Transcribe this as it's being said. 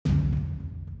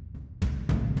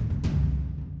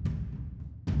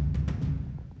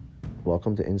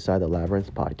Welcome to Inside the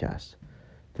Labyrinth podcast.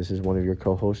 This is one of your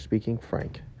co-hosts speaking,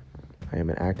 Frank. I am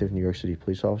an active New York City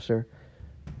police officer,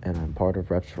 and I'm part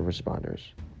of Reps for Responders.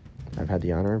 I've had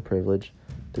the honor and privilege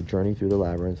to journey through the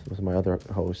labyrinth with my other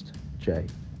host, Jay,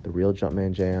 the real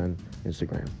Jumpman Jay on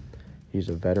Instagram. He's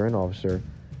a veteran officer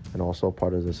and also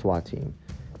part of the SWAT team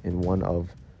in one of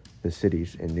the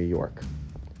cities in New York.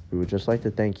 We would just like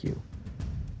to thank you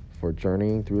for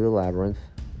journeying through the labyrinth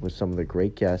with some of the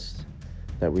great guests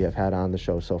that we have had on the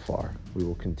show so far. We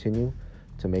will continue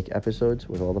to make episodes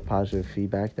with all the positive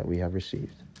feedback that we have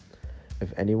received.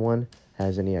 If anyone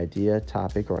has any idea,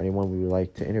 topic, or anyone we would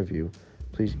like to interview,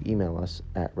 please email us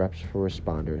at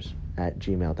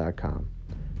repsforresponders@gmail.com.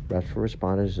 Reps for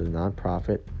Responders is a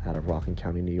nonprofit out of Rockland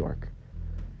County, New York.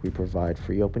 We provide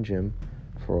free open gym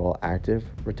for all active,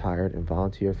 retired, and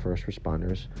volunteer first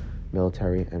responders,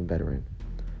 military, and veteran.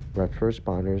 Reps for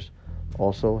Responders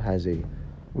also has a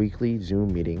weekly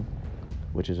Zoom meeting,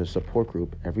 which is a support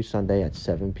group every Sunday at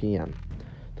 7 p.m.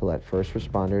 to let first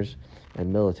responders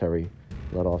and military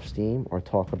let off steam or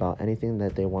talk about anything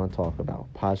that they want to talk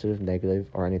about, positive, negative,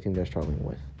 or anything they're struggling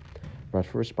with. Reps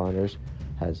for Responders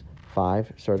has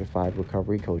 5 certified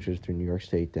recovery coaches through New York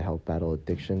State to help battle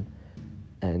addiction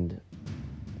and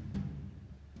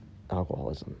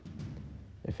alcoholism.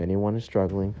 If anyone is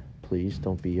struggling, please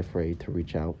don't be afraid to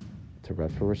reach out to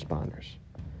Reps for Responders.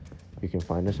 You can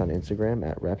find us on Instagram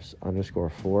at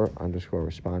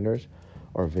reps_for_responders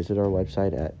or visit our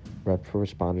website at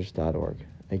repsforresponders.org.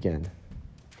 Again,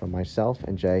 from myself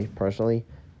and Jay, personally,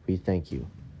 we thank you.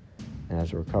 And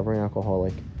as a recovering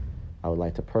alcoholic, I would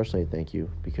like to personally thank you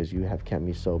because you have kept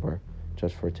me sober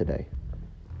just for today.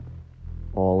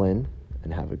 All in,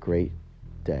 and have a great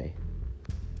day.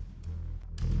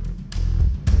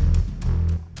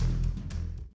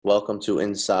 Welcome to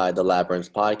Inside the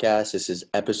Labyrinth podcast. This is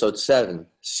episode 7,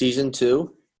 season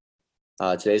 2.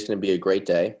 Today's going to be a great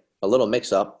day. A little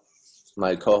mix-up.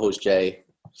 My co-host Jay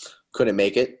couldn't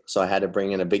make it, so I had to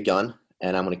bring in a big gun,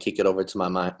 and I'm going to kick it over to my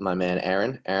man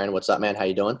Aaron. Aaron, what's up, man? How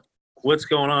you doing? What's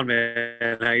going on,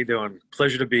 man? How you doing?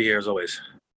 Pleasure to be here as always.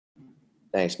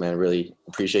 Thanks, man. Really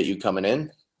appreciate you coming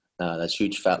in. That's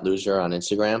Huge Fat Loser on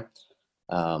Instagram.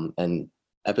 And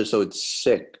episode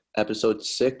 6,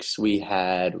 we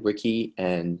had Ricky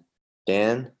and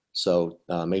Dan. So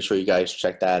make sure you guys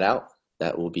check that out.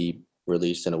 That will be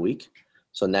released in a week.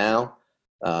 So now,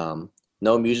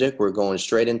 no music. We're going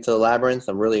straight into the labyrinth.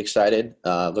 I'm really excited.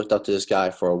 Looked up to this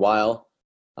guy for a while.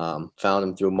 Found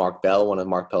him through Mark Bell, one of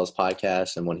Mark Bell's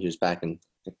podcasts, and when he was back in,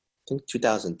 I think,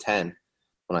 2010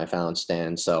 when I found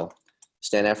Stan. So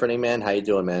Stan Efforting, man, how you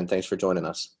doing, man? Thanks for joining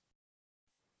us.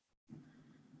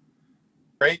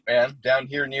 Great, man. Down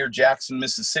here near Jackson,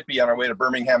 Mississippi, on our way to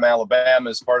Birmingham,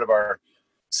 Alabama, as part of our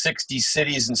 60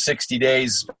 Cities in 60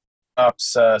 Days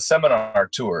seminar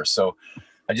tour. So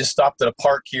I just stopped at a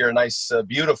park here, a nice,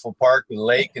 beautiful park with a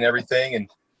lake and everything, and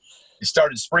it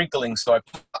started sprinkling, so I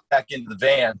popped back into the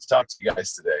van to talk to you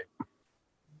guys today.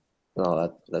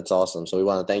 Oh, that's awesome. So we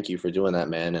want to thank you for doing that,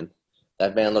 man. And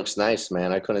that van looks nice,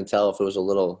 man. I couldn't tell if it was a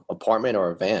little apartment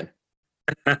or a van.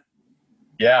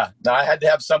 Yeah. Now I had to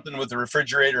have something with the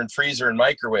refrigerator and freezer and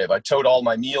microwave. I towed all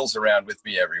my meals around with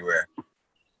me everywhere.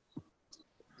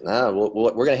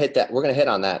 We're gonna hit that. We're gonna hit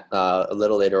on that a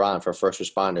little later on for first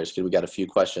responders because we got a few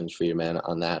questions for you, man,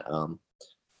 on that.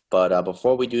 But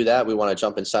before we do that, we want to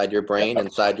jump inside your brain,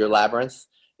 inside your labyrinth,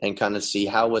 and kind of see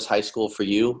how was high school for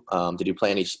you. Did you play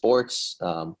any sports?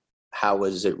 How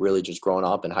was it really just growing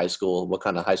up in high school? What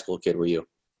kind of high school kid were you?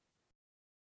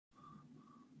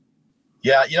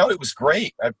 Yeah, it was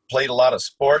great. I played a lot of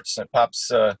sports. My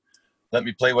pops let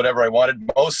me play whatever I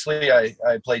wanted. Mostly I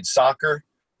played soccer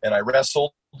and I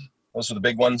wrestled. Those were the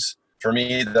big ones for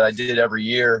me that I did every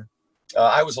year.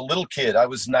 I was a little kid. I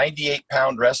was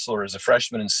 98-pound wrestler as a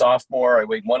freshman and sophomore. I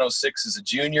weighed 106 as a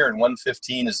junior and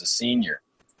 115 as a senior.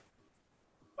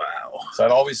 Wow. So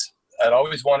I'd always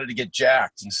wanted to get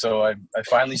jacked. And so I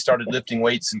finally started lifting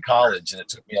weights in college, and it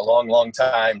took me a long, long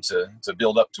time to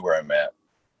build up to where I'm at.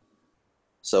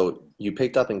 So you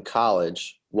picked up in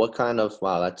college. What kind of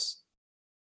that's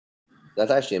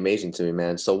actually amazing to me,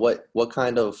 man. So what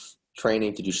kind of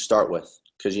training did you start with?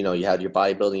 Because you had your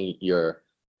bodybuilding, your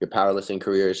powerlifting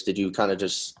careers. Did you kind of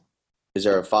just is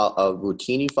there a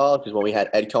routine you follow? Because when we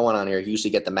had Ed Cohen on here, he used to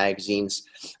get the magazines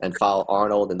and follow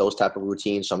Arnold and those type of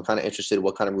routines. So I'm kind of interested in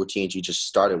what kind of routines you just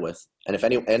started with, and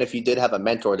if you did have a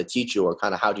mentor to teach you, or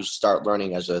kind of how did you start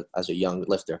learning as a young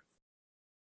lifter?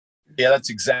 Yeah, that's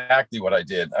exactly what I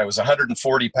did. I was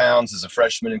 140 pounds as a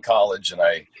freshman in college, and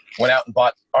I went out and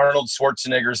bought Arnold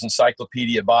Schwarzenegger's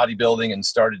Encyclopedia Bodybuilding and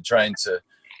started trying to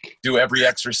do every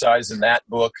exercise in that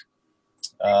book.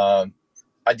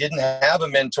 I didn't have a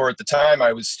mentor at the time.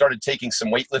 I started taking some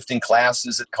weightlifting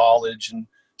classes at college and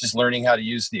just learning how to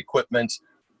use the equipment.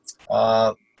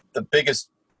 The biggest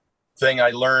thing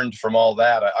I learned from all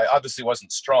that, I obviously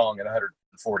wasn't strong at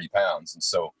 140 pounds. And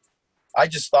so I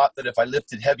just thought that if I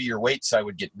lifted heavier weights, I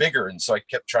would get bigger. And so I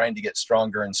kept trying to get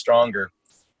stronger and stronger.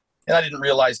 And I didn't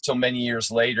realize till many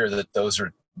years later that those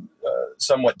are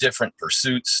somewhat different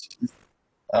pursuits.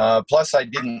 Plus, I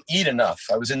didn't eat enough.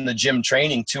 I was in the gym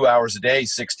training 2 hours a day,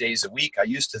 6 days a week. I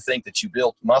used to think that you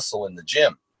built muscle in the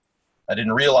gym. I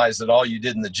didn't realize that all you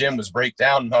did in the gym was break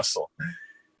down muscle.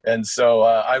 And so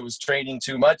I was training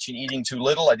too much and eating too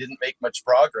little. I didn't make much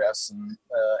progress. And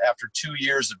after 2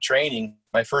 years of training,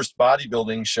 my first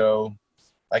bodybuilding show,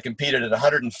 I competed at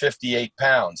 158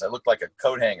 pounds. I looked like a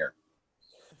coat hanger.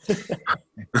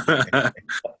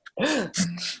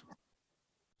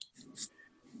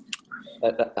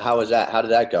 How was that? How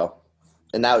did that go?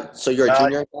 And now, so you're a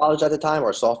junior in college at the time or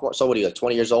a sophomore? So what are you, like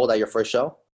 20 years old at your first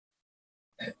show?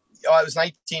 I was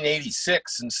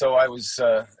 1986. And so I was,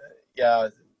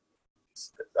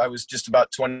 I was just about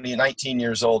 19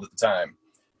 years old at the time.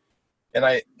 And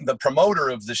the promoter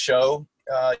of the show,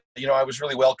 I was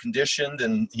really well conditioned,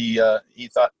 and he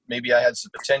thought maybe I had some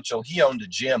potential. He owned a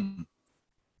gym.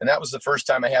 And that was the first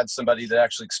time I had somebody that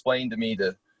actually explained to me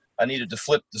that I needed to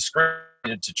flip the script,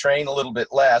 to train a little bit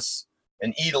less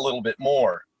and eat a little bit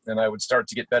more, and I would start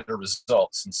to get better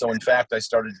results. And so in fact, I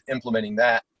started implementing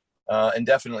that and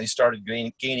definitely started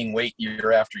gaining weight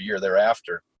year after year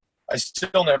thereafter. I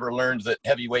still never learned that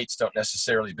heavy weights don't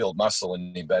necessarily build muscle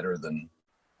any better than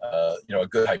a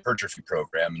good hypertrophy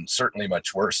program, and certainly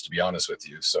much worse, to be honest with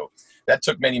you. So that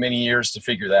took many, many years to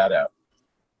figure that out.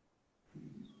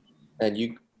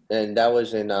 And that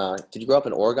was in, did you grow up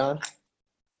in Oregon?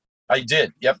 I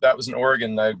did. Yep, that was in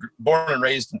Oregon. I was born and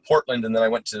raised in Portland, and then I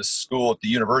went to school at the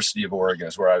University of Oregon,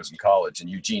 is where I was in college, in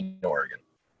Eugene, Oregon.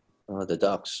 Oh, the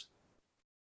Ducks.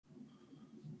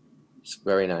 It's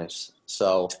very nice.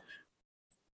 So,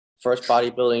 first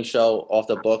bodybuilding show off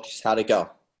the books, how'd it go?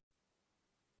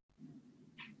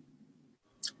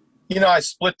 I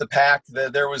split the pack.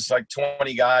 There was like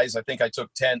 20 guys. I think I took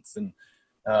 10th, and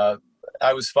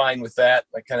I was fine with that.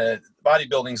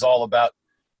 Bodybuilding's all about,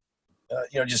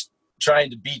 just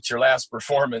trying to beat your last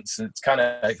performance, and it's kind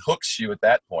of hooks you at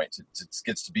that point. It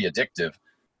gets to be addictive,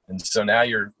 and so now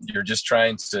you're just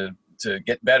trying to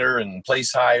get better and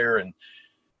place higher. And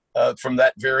from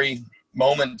that very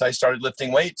moment I started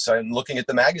lifting weights and looking at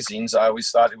the magazines, I always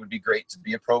thought it would be great to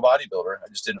be a pro bodybuilder. I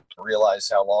just didn't realize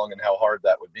how long and how hard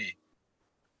that would be.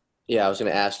 Yeah, I was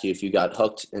going to ask you if you got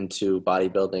hooked into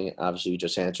bodybuilding. Obviously, you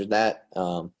just answered that.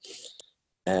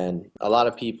 And a lot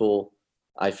of people,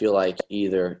 I feel like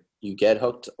either you get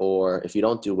hooked, or if you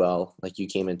don't do well, like you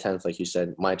came in 10th, like you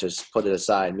said, might just put it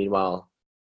aside. Meanwhile,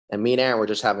 and me and Aaron were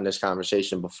just having this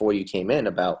conversation before you came in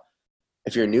about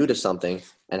if you're new to something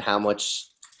and how much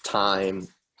time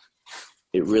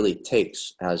it really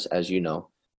takes, as you know.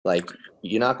 Like,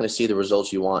 you're not going to see the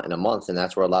results you want in a month, and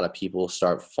that's where a lot of people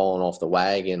start falling off the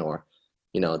wagon, or,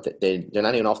 they're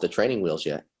not even off the training wheels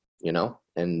yet,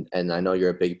 And I know you're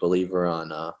a big believer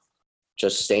on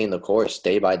just staying the course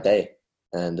day by day,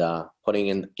 and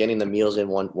getting the meals in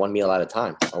one meal at a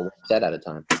time, or one set at a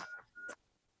time.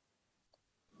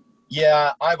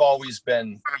 Yeah, I've always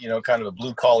been, kind of a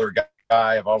blue collar guy.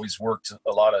 I've always worked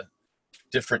a lot of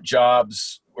different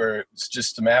jobs where it's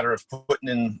just a matter of putting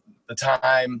in the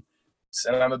time.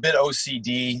 And I'm a bit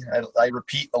OCD. I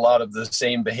repeat a lot of the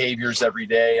same behaviors every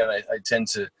day, and I tend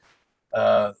to,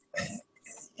 to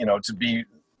be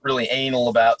really anal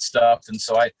about stuff. And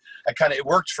so it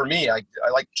worked for me. I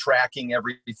like tracking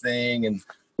everything. And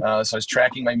so I was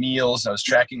tracking my meals, and I was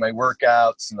tracking my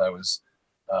workouts, and I was,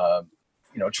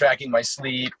 tracking my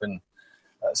sleep. And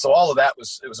so all of that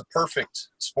it was a perfect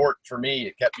sport for me.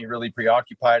 It kept me really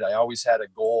preoccupied. I always had a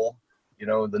goal.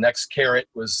 The next carrot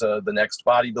was the next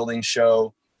bodybuilding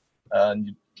show.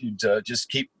 And you'd just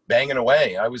keep banging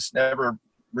away. I was never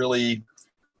really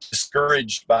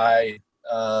discouraged by,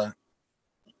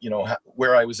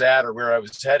 where I was at or where I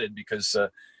was headed, because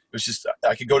it was just,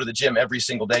 I could go to the gym every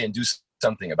single day and do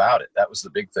something about it. That was the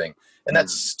big thing. And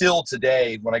that's still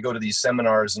today when I go to these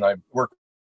seminars and I work,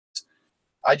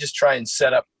 I just try and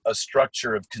set up a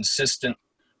structure of consistent,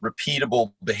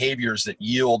 repeatable behaviors that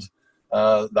yield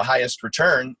the highest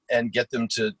return, and get them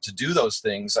to do those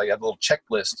things. I have a little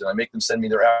checklist, and I make them send me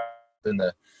their app and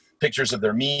the pictures of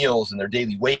their meals and their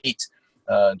daily weight,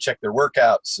 check their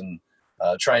workouts, and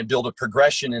try and build a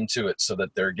progression into it so that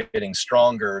they're getting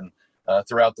stronger and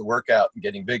throughout the workout and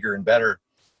getting bigger and better.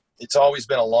 It's always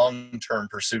been a long-term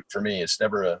pursuit for me. It's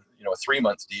never a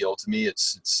 3-month deal. To me,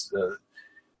 it's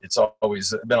it's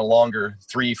always been a longer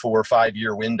 3, 4, 5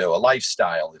 year window, a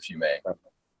lifestyle, if you may.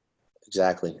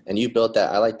 Exactly. And you built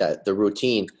that. I like that. The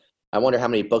routine. I wonder how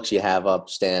many books you have up,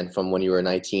 Stan, from when you were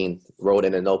 19, wrote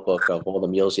in a notebook of all the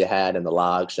meals you had and the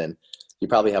logs, and you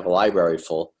probably have a library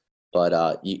full.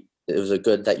 But it was a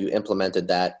good that you implemented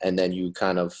that, and then you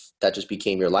that just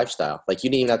became your lifestyle. Like, you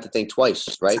didn't even have to think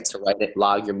twice, right? To write it,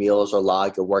 log your meals or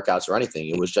log your workouts or anything.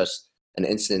 It was just an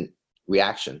instant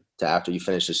reaction to after you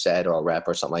finish a set or a rep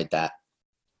or something like that.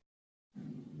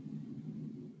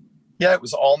 Yeah, it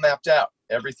was all mapped out.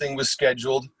 Everything was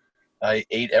scheduled. I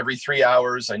ate every 3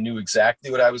 hours. I knew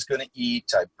exactly what I was going to eat.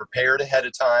 I prepared ahead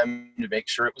of time to make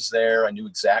sure it was there. I knew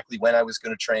exactly when I was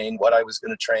going to train, what I was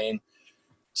going to train.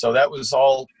 So that was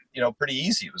all, pretty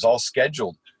easy. It was all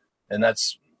scheduled. And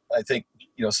that's, I think,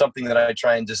 something that I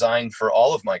try and design for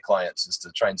all of my clients, is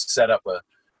to try and set up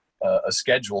a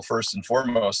schedule first and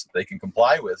foremost that they can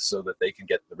comply with, so that they can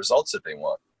get the results that they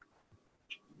want.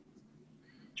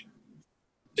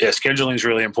 Yeah, scheduling is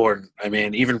really important. I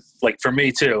mean, even like for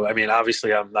me too. I mean,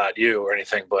 obviously I'm not you or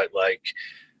anything, but like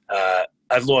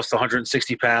I've lost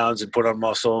 160 pounds and put on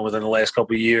muscle within the last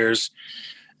couple of years.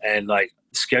 And like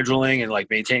scheduling and like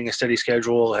maintaining a steady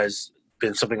schedule has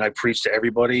been something I preach to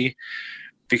everybody,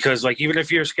 because like even if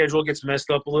your schedule gets messed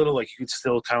up a little, like you can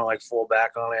still kind of like fall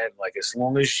back on it. Like as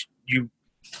long as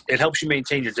it helps you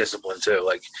maintain your discipline too.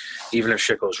 Like even if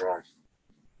shit goes wrong.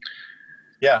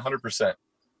 Yeah, 100%.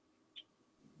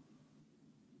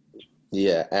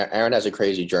 Yeah, Aaron has a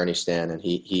crazy journey, Stan, and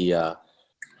he's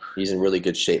in really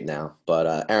good shape now.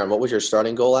 But Aaron, what was your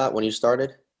starting goal at when you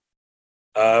started?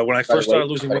 When I first started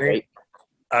losing weight,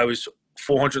 I was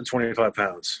 425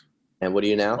 pounds. And what are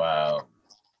you now? Wow.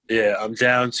 Yeah, I'm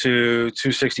down to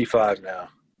 265 now.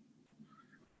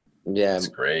 Yeah, that's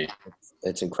great.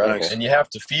 It's incredible. And you have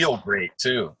to feel great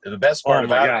too. The best part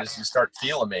about it is you start to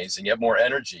feel amazing. You have more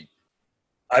energy.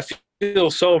 I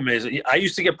feel so amazing. I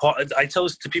used to get I tell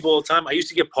this to people all the time. I used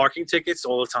to get parking tickets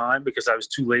all the time because I was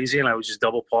too lazy and I would just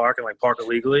double park and like park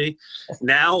illegally.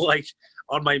 Now, like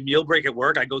on my meal break at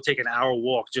work, I go take an hour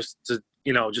walk just to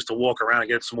walk around and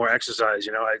get some more exercise.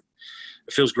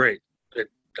 It feels great.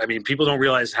 I mean, people don't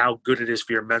realize how good it is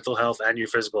for your mental health and your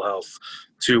physical health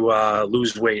to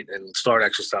lose weight and start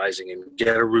exercising and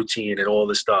get a routine and all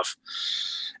this stuff.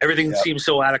 Everything seems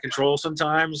so out of control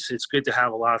sometimes. It's good to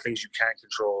have a lot of things you can't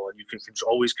control, and you can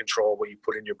always control what you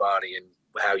put in your body and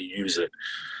how you use it.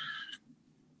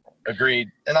 Agreed.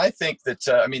 And I think that,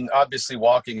 obviously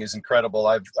walking is incredible.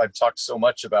 I've talked so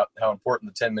much about how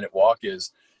important the 10-minute walk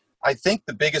is. I think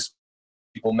the biggest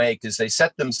people make is they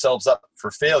set themselves up for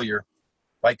failure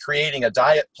by creating a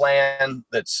diet plan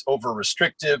that's over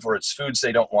restrictive, or it's foods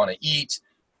they don't want to eat.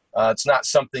 It's not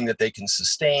something that they can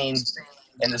sustain.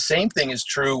 And the same thing is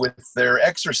true with their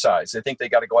exercise. They think they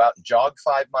got to go out and jog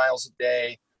 5 miles a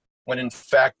day, when in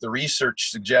fact the research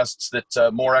suggests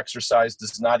that more exercise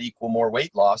does not equal more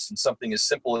weight loss. And something as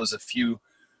simple as a few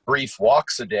brief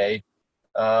walks a day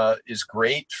is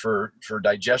great for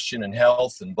digestion and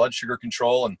health and blood sugar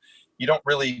control. And you don't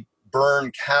really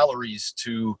burn calories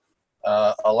to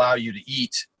allow you to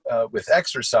eat with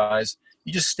exercise.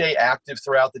 You just stay active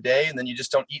throughout the day, and then you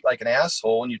just don't eat like an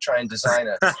asshole, and you try and design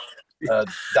a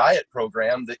diet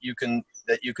program that you can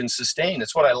sustain.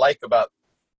 It's what I like about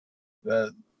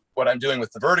what I'm doing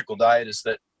with the vertical diet, is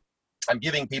that I'm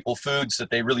giving people foods that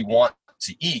they really want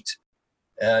to eat,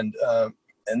 and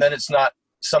then it's not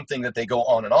something that they go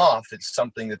on and off. It's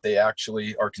something that they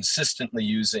actually are consistently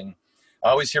using. I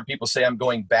always hear people say, I'm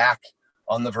going back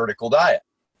on the vertical diet,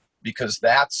 because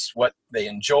that's what they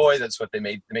enjoy. That's what they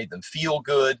made them feel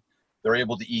good. They're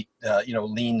able to eat,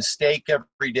 lean steak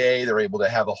every day. They're able to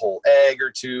have a whole egg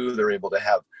or two. They're able to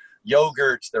have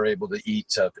yogurt. They're able to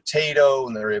eat potato,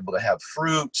 and they're able to have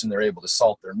fruits, and they're able to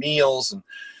salt their meals. And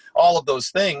all of those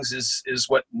things is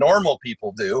what normal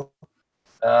people do.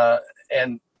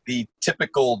 And the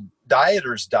typical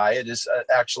dieter's diet is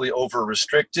actually over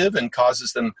restrictive and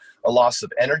causes them a loss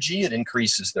of energy. It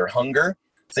increases their hunger.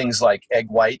 Things like egg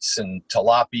whites and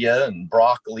tilapia and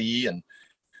broccoli and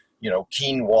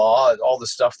quinoa, all the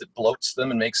stuff that bloats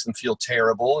them and makes them feel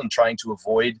terrible, and trying to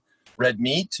avoid red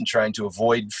meat and trying to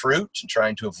avoid fruit and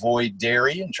trying to avoid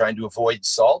dairy and trying to avoid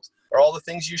salt are all the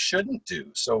things you shouldn't do.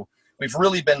 So we've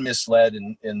really been misled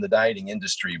in the dieting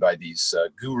industry by these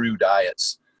guru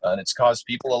diets, and it's caused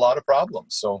people a lot of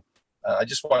problems. So I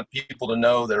just want people to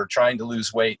know that are trying to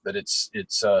lose weight that it's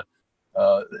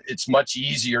much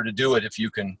easier to do it if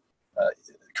you can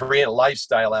create a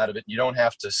lifestyle out of it. You don't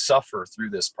have to suffer through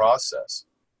this process.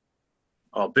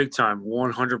 Oh, big time.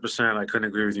 100%. I couldn't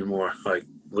agree with you more. Like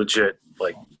legit,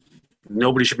 like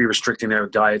nobody should be restricting their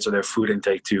diets or their food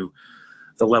intake to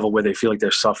the level where they feel like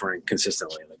they're suffering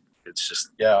consistently. Like it's just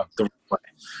Yeah. the way.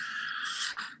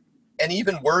 And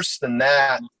even worse than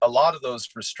that, a lot of those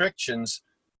restrictions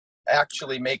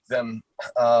actually make them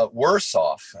worse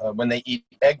off. When they eat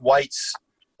egg whites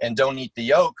and don't eat the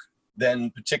yolk,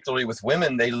 then particularly with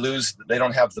women, they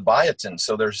don't have the biotin.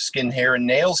 So their skin, hair, and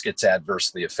nails gets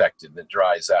adversely affected. That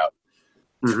dries out.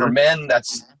 Mm-hmm. For men, that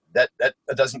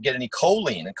doesn't get any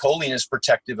choline, and choline is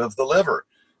protective of the liver.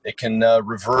 It can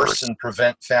reverse and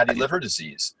prevent fatty liver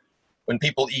disease. When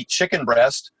people eat chicken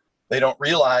breast, they don't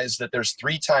realize that there's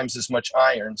 3 times as much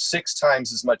iron, 6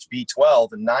 times as much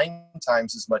B12, and 9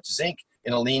 times as much zinc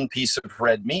in a lean piece of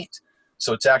red meat.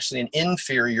 So it's actually an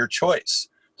inferior choice.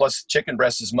 Plus, chicken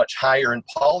breast is much higher in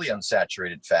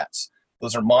polyunsaturated fats.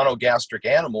 Those are monogastric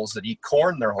animals that eat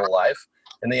corn their whole life,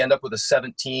 and they end up with a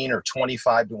 17 or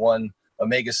 25 to 1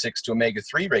 omega-6 to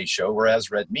omega-3 ratio,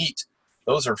 whereas red meat,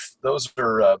 those are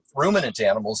ruminant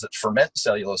animals that ferment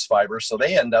cellulose fibers, so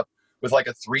they end up with like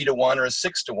a 3 to 1 or a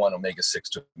 6 to 1 omega-6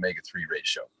 to omega-3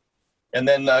 ratio. And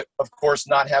then, of course,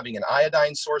 not having an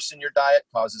iodine source in your diet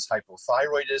causes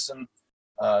hypothyroidism,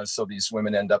 so these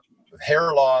women end up with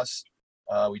hair loss.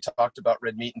 We talked about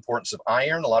red meat, importance of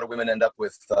iron. A lot of women end up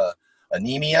with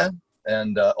anemia,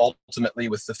 and ultimately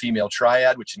with the female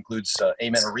triad, which includes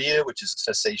amenorrhea, which is a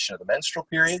cessation of the menstrual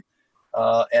period,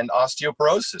 and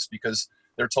osteoporosis, because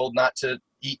they're told not to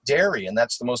eat dairy, and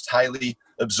that's the most highly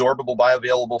absorbable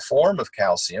bioavailable form of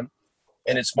calcium.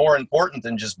 And it's more important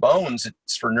than just bones.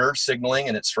 It's for nerve signaling,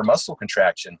 and it's for muscle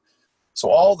contraction. So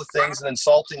all the things, and then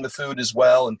salting the food as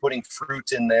well, and putting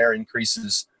fruit in there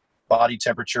increases body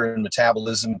temperature and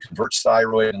metabolism, converts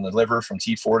thyroid in the liver from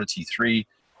T4 to T3.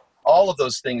 All of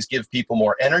those things give people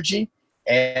more energy,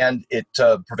 and it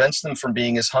prevents them from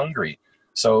being as hungry.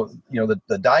 So,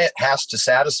 the diet has to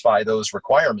satisfy those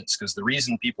requirements, because the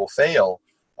reason people fail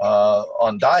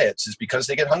on diets is because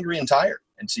they get hungry and tired.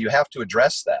 And so you have to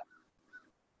address that.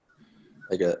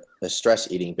 Like a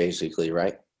stress eating, basically,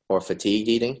 right? Or fatigued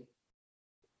eating?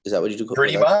 Is that what you do?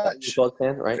 Pretty much.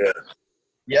 Right?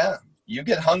 Yeah. You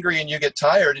get hungry and you get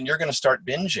tired, and you're going to start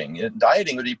binging.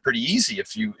 Dieting would be pretty easy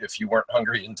if you weren't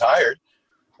hungry and tired.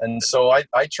 And so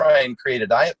I try and create a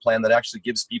diet plan that actually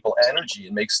gives people energy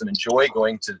and makes them enjoy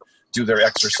going to do their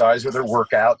exercise or their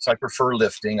workouts. I prefer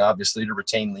lifting, obviously, to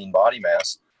retain lean body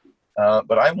mass.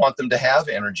 But I want them to have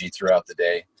energy throughout the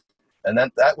day. And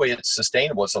that way it's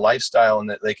sustainable. It's a lifestyle, and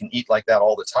that they can eat like that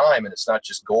all the time. And it's not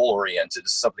just goal-oriented.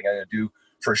 It's something I'm going to do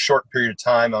for a short period of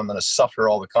time. I'm going to suffer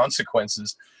all the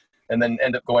consequences and then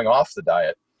end up going off the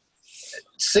diet.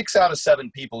 6 out of 7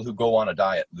 people who go on a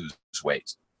diet lose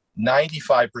weight.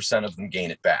 95% of them gain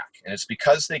it back. And it's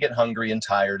because they get hungry and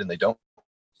tired, and they don't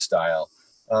style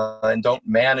and don't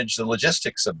manage the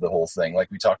logistics of the whole thing,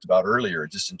 like we talked about earlier,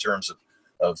 just in terms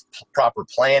of proper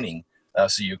planning,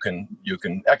 so you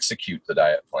can execute the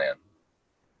diet plan.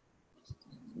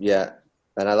 Yeah.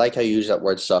 And I like how you use that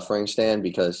word suffering, Stan,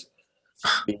 because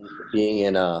being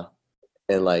in AA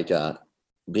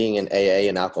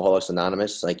and Alcoholics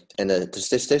Anonymous, and the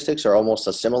statistics are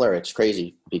almost similar. It's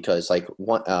crazy because in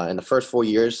the first 4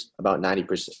 years, about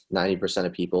 90%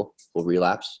 of people will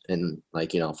relapse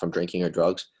from drinking or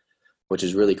drugs, which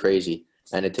is really crazy.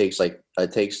 And it takes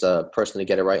a person to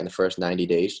get it right in the first 90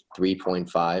 days,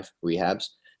 3.5 rehabs.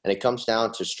 And it comes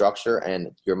down to structure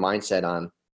and your mindset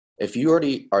on, if you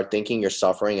already are thinking you're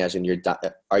suffering, as in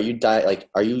are you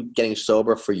getting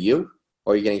sober for you?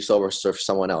 Or are you getting sober for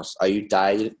someone else? Are you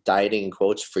dieting in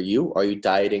quotes for you? Or are you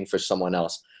dieting for someone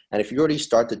else? And if you already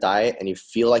start the diet and you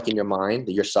feel like in your mind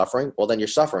that you're suffering, well, then you're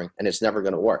suffering, and it's never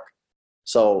going to work.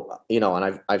 So,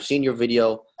 and I've seen your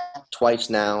video twice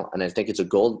now, and I think it's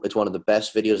one of the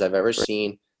best videos I've ever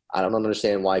seen. I don't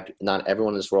understand why not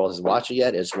everyone in this world has watched it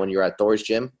yet. Is when you're at Thor's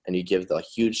gym and you give the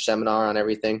huge seminar on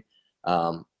everything.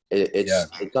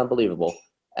 It's unbelievable.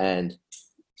 And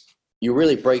you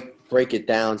really break it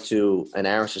down to, and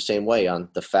Aaron's the same way, on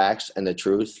the facts and the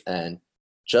truth. And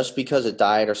just because a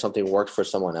diet or something worked for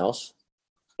someone else,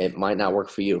 it might not work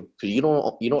for you. Because you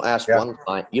don't ask one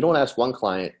client. You don't ask one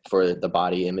client for the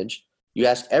body image. You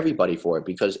ask everybody for it,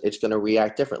 because it's going to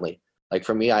react differently. Like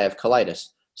for me, I have colitis,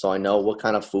 so I know what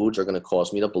kind of foods are going to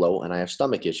cause me to bloat, and I have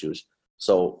stomach issues.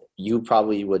 So you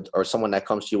probably would, or someone that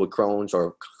comes to you with Crohn's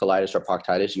or colitis or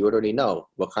proctitis, you already know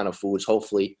what kind of foods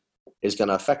hopefully is going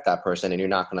to affect that person, and you're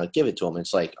not going to give it to them.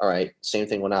 It's like, all right, same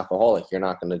thing with an alcoholic. You're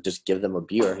not going to just give them a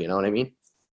beer. You know what I mean?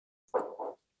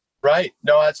 Right.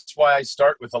 No, that's why I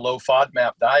start with a low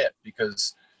FODMAP diet,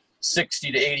 because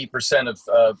 60 to 80%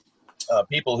 of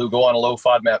people who go on a low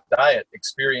FODMAP diet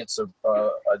experience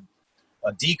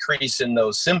a decrease in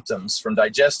those symptoms from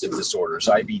digestive disorders,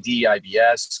 IBD,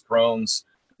 IBS, Crohn's,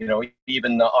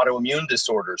 even autoimmune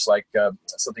disorders like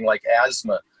something like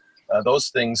asthma. Those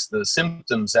things, the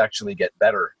symptoms actually get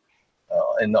better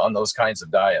on those kinds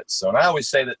of diets. So, and I always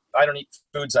say that I don't eat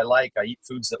foods I like. I eat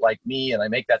foods that like me, and I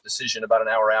make that decision about an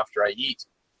hour after I eat.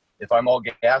 If I'm all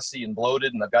gassy and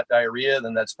bloated and I've got diarrhea,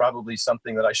 then that's probably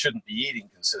something that I shouldn't be eating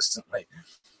consistently.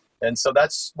 And so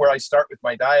that's where I start with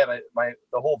my diet.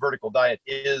 The whole vertical diet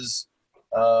is,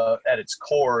 at its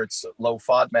core, it's a low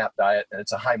FODMAP diet, and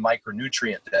it's a high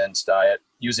micronutrient dense diet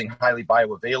using highly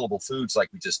bioavailable foods like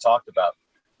we just talked about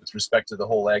with respect to the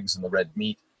whole eggs and the red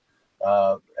meat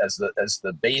as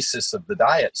the basis of the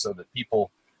diet, so that people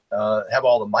have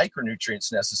all the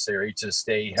micronutrients necessary to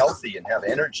stay healthy and have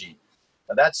energy.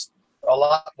 Now, that's a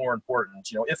lot more important.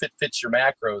 If it fits your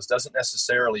macros, doesn't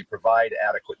necessarily provide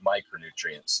adequate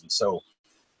micronutrients. And so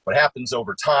what happens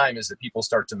over time is that people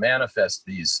start to manifest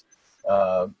these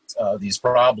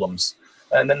problems,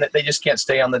 and then they just can't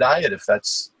stay on the diet if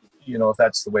that's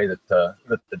the way that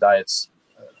the diet's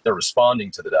they're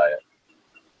responding to the diet.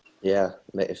 Yeah,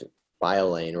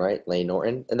 BioLane, right? Lane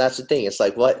Norton. And that's the thing. It's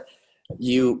like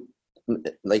you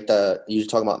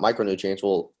talking about micronutrients.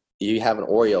 Well, you have an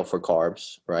Oreo for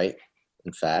carbs, right?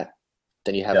 And fat.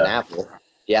 Then you have an apple.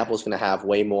 The apple is going to have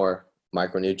way more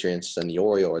micronutrients than the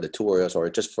Oreo or the two Oreos, or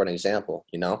just for an example,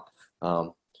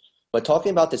 But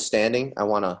talking about the standing, I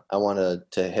wanna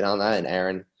to hit on that, and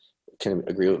Aaron can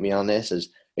agree with me on this, is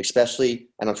especially,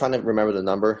 and I'm trying to remember the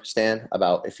number, Stan,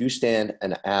 about if you stand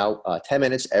 10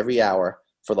 minutes every hour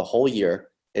for the whole year,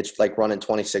 it's like running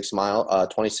 26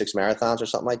 marathons or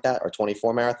something like that, or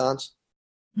 24 marathons.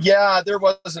 Yeah, there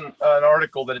was an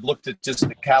article that had looked at just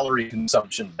the calorie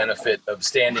consumption benefit of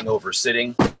standing over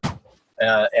sitting,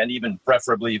 and even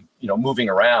preferably, moving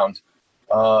around.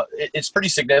 It's pretty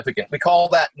significant. We call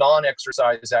that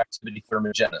non-exercise activity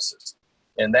thermogenesis,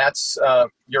 and that's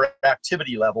your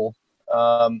activity level.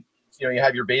 You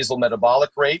have your basal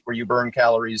metabolic rate, where you burn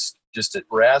calories just at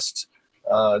rest.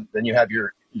 Then you have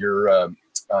your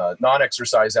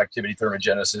non-exercise activity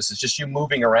thermogenesis. It's just you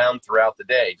moving around throughout the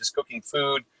day, just cooking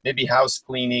food, maybe house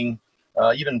cleaning,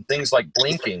 even things like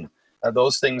blinking.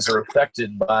 Those things are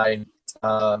affected by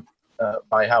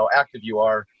how active you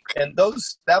are. And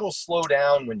that'll slow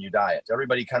down when you diet.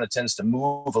 Everybody kind of tends to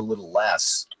move a little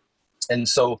less. And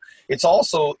so it's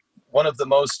also one of the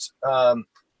most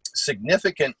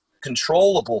significant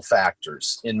controllable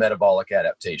factors in metabolic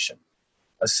adaptation.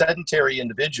 A sedentary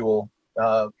individual,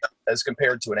 as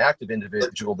compared to an active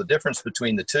individual, the difference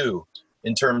between the two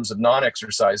in terms of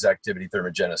non-exercise activity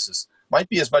thermogenesis might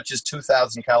be as much as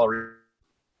 2,000 calories.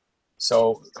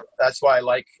 So that's why I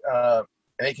like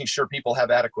making sure people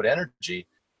have adequate energy.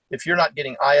 If you're not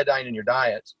getting iodine in your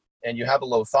diet and you have a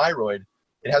low thyroid,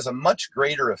 it has a much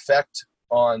greater effect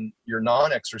on your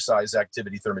non-exercise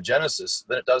activity thermogenesis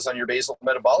than it does on your basal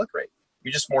metabolic rate.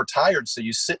 You're just more tired, so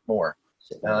you sit more,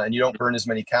 and you don't burn as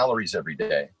many calories every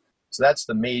day. So that's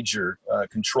the major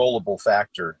controllable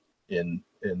factor in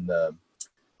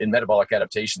metabolic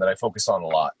adaptation that I focus on a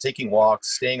lot. Taking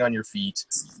walks, staying on your feet,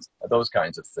 those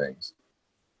kinds of things.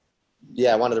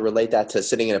 Yeah, I wanted to relate that to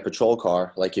sitting in a patrol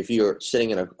car. Like if you're sitting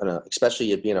in a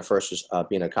especially being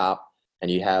a cop, and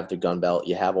you have the gun belt,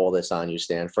 you have all this on you,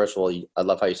 Stan. First of all, I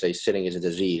love how you say sitting is a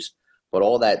disease, but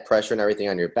all that pressure and everything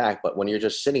on your back. But when you're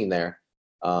just sitting there,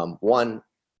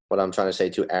 what I'm trying to say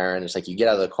to Aaron is, like, you get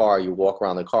out of the car, you walk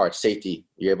around the car, it's safety.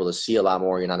 You're able to see a lot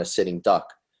more. You're not a sitting duck.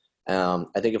 I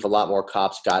think if a lot more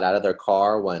cops got out of their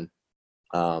car when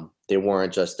they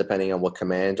weren't just depending on what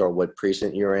command or what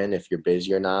precinct you're in, if you're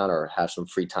busy or not, or have some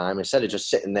free time, instead of just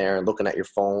sitting there and looking at your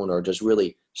phone or just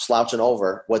really slouching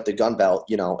over with the gun belt,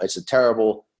 it's a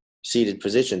terrible seated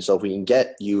position. So if we can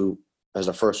get you as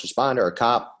a first responder or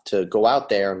cop to go out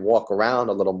there and walk around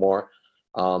a little more,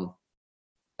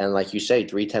 and like you say,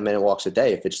 3 10-minute walks a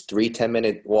day, if it's 3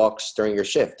 10-minute walks during your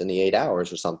shift in the 8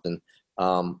 hours or something,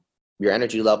 your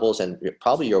energy levels and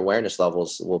probably your awareness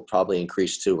levels will probably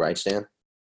increase too, right, Stan?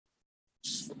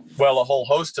 Well, a whole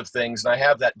host of things. And I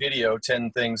have that video,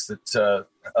 10 things that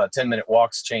 10-minute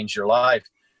walks change your life.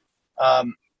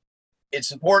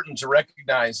 It's important to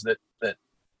recognize that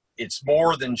it's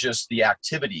more than just the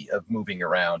activity of moving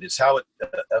around. It's how it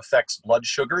affects blood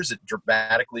sugars. It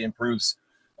dramatically improves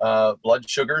blood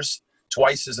sugars,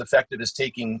 twice as effective as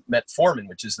taking metformin,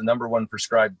 which is the #1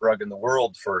 prescribed drug in the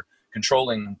world for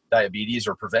controlling diabetes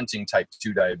or preventing type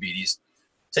 2 diabetes.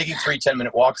 Taking 3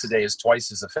 10-minute walks a day is twice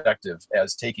as effective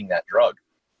as taking that drug.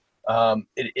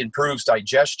 It improves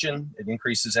digestion. It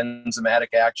increases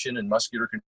enzymatic action and muscular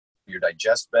control. You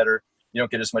digest better. You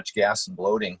don't get as much gas and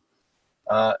bloating.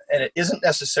 And it isn't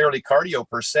necessarily cardio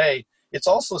per se. it's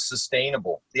also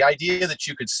sustainable. The idea that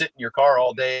you could sit in your car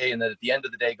all day and then at the end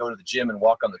of the day go to the gym and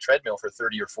walk on the treadmill for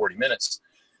 30 or 40 minutes,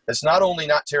 it's not only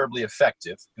not terribly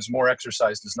effective, because more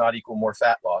exercise does not equal more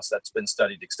fat loss. That's been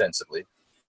studied extensively.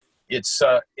 It's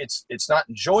not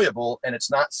enjoyable, and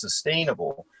it's not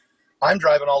sustainable. I'm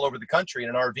driving all over the country in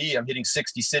an RV. I'm hitting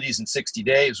 60 cities in 60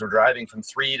 days. We're driving from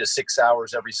 3 to 6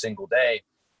 hours every single day.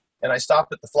 And I stop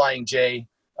at the Flying J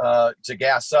to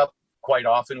gas up quite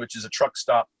often, which is a truck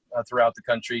stop throughout the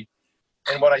country.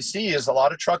 And what I see is a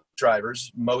lot of truck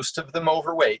drivers, most of them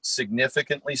overweight,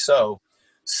 significantly so,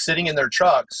 sitting in their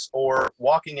trucks or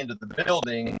walking into the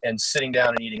building and sitting down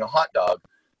and eating a hot dog,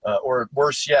 or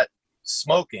worse yet,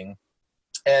 smoking.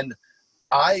 And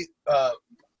I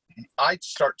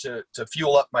start to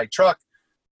fuel up my truck,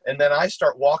 and then I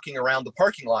start walking around the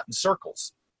parking lot in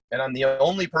circles, and I'm the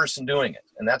only person doing it.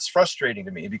 And that's frustrating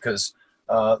to me, because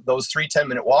those 3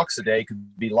 10-minute walks a day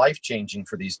could be life-changing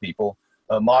for these people.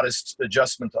 A modest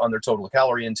adjustment on their total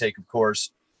calorie intake, of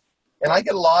course. And I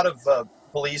get a lot of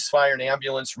police, fire and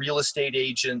ambulance, real estate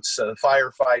agents,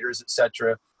 firefighters,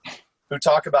 etc., who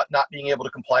talk about not being able to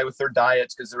comply with their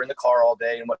diets because they're in the car all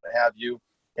day and what have you.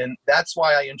 And that's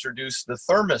why I introduced the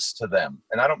thermos to them.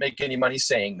 And I don't make any money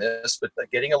saying this, but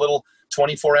getting a little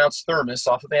 24-ounce thermos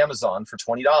off of Amazon for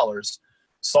 $20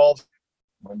 solves.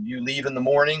 When you leave in the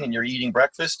morning and you're eating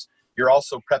breakfast, you're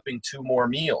also prepping 2 more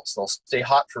meals. They'll stay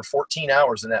hot for 14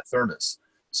 hours in that thermos.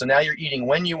 So now you're eating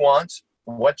when you want,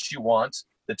 what you want,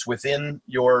 that's within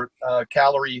your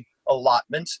calorie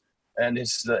allotment, and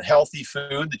it's the healthy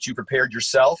food that you prepared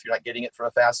yourself. You're not getting it from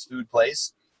a fast food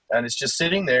place. And it's just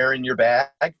sitting there in your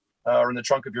bag or in the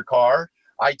trunk of your car.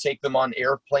 I take them on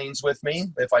airplanes with me.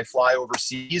 If I fly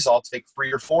overseas, I'll take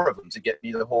 3 or 4 of them to get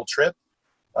me the whole trip.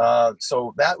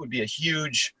 So that would be a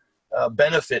huge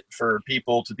benefit for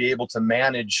people to be able to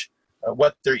manage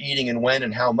what they're eating and when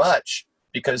and how much,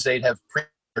 because they'd have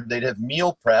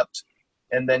meal prepped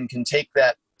and then can take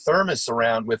that thermos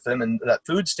around with them, and that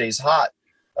food stays hot.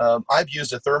 I've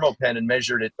used a thermopen and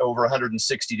measured it over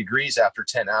 160 degrees after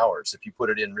 10 hours if you put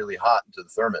it in really hot into the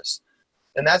thermos.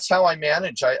 And that's how I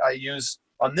manage. I use,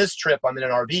 on this trip, I'm in an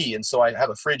RV, and so I have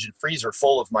a fridge and freezer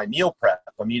full of my meal prep.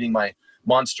 I'm eating my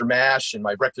Monster Mash and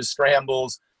my breakfast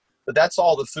scrambles, but that's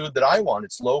all the food that I want.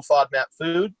 It's low FODMAP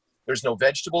food. There's no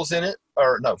vegetables in it,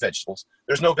 or no vegetables.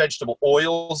 There's no vegetable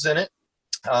oils in it.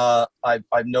 I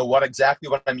know exactly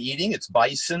what I'm eating. It's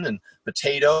bison and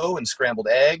potato and scrambled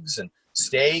eggs and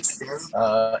steak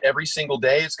every single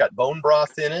day. It's got bone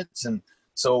broth in it. And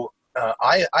so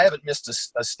I haven't missed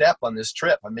a step on this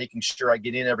trip. I'm making sure I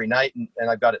get in every night, and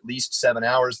I've got at least 7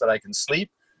 hours that I can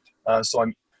sleep. So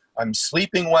I'm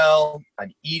sleeping well.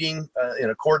 I'm eating in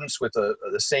accordance with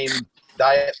the same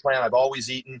diet plan I've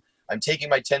always eaten. I'm taking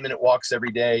my 10-minute walks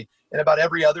every day. And about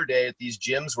every other day at these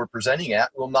gyms we're presenting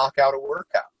at, we'll knock out a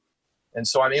workout. And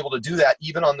so I'm able to do that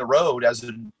even on the road as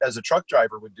a truck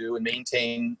driver would do, and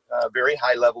maintain a very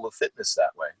high level of fitness that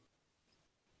way.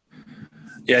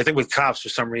 Yeah, I think with cops, for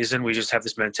some reason, we just have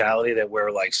this mentality that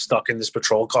we're like stuck in this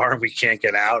patrol car and we can't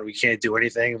get out, and we can't do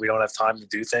anything, and we don't have time to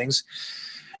do things.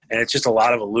 And it's just a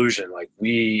lot of illusion. Like,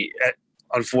 we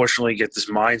unfortunately get this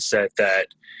mindset that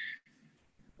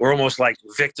we're almost like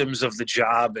victims of the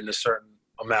job in a certain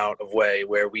amount of way,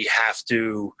 where we have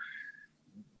to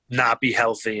not be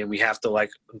healthy, and we have to like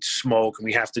smoke, and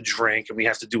we have to drink, and we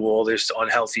have to do all this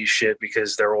unhealthy shit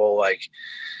because they're all like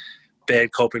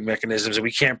bad coping mechanisms, and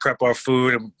we can't prep our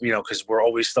food, and because we're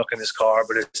always stuck in this car.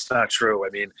 But it's not true.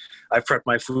 I mean, I've prepped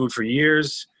my food for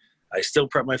years. I still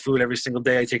prep my food every single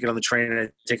day. I take it on the train, and I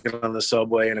take it on the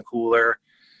subway in a cooler.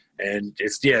 And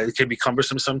it can be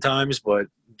cumbersome sometimes, but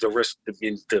the risk,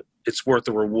 it's worth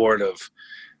the reward of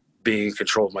being in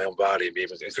control of my own body and being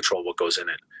in control of what goes in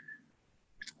it.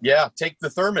 Yeah, take the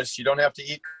thermos. You don't have to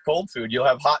eat cold food. You'll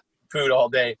have hot food all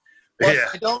day. Plus, Yeah.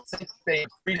 I don't think they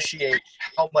appreciate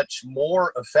how much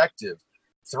more effective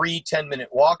 3 10-minute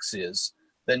walks is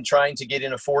than trying to get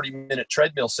in a 40-minute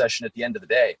treadmill session at the end of the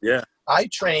day. Yeah. I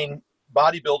train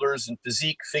bodybuilders and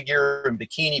physique, figure, and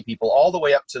bikini people all the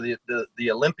way up to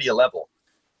the Olympia level.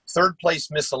 3rd place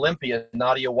Miss Olympia,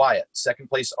 Nadia Wyatt. 2nd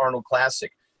place Arnold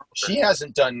Classic. She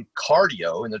hasn't done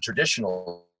cardio in the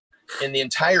traditional in the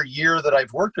entire year that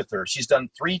I've worked with her. She's done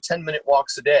 3 10-minute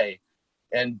walks a day.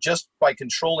 And just by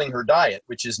controlling her diet,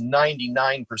 which is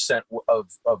 99%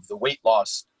 of the weight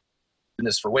loss, and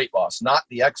this for weight loss, not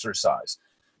the exercise.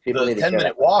 People The need to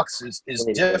 10-minute walks is People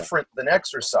need to get different than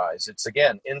exercise. It's,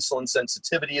 again, insulin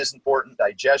sensitivity is important,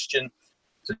 digestion,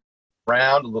 to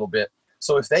around a little bit.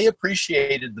 So if they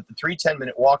appreciated that the 3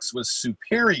 10-minute walks was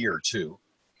superior to,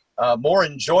 more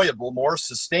enjoyable, more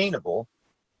sustainable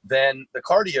than the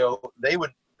cardio, they would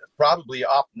probably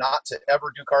opt not to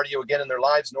ever do cardio again in their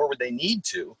lives, nor would they need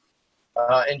to,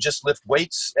 and just lift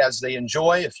weights as they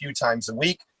enjoy a few times a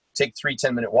week. Take 3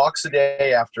 10-minute walks a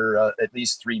day after at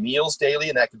least 3 meals daily,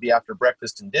 and that could be after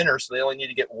breakfast and dinner. So they only need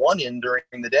to get 1 in during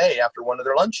the day after one of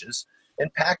their lunches,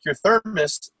 and pack your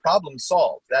thermos. Problem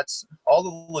solved. That's all.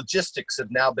 The logistics have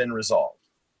now been resolved.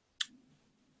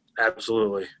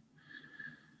 Absolutely.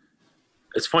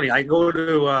 It's funny. I go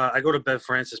to Bev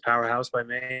Francis Powerhouse by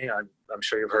me. I'm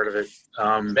sure you've heard of it.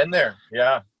 Been there,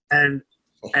 yeah. And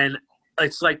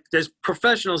it's like there's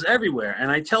professionals everywhere.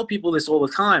 And I tell people this all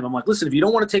the time. I'm like, listen, if you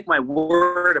don't want to take my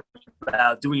word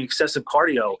about doing excessive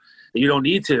cardio that you don't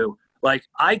need to, like,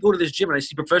 I go to this gym and I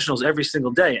see professionals every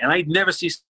single day, and I never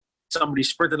see somebody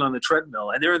sprinting on the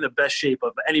treadmill, and they're in the best shape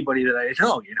of anybody that I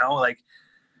know, like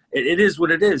it is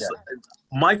what it is. Yeah.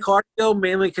 My cardio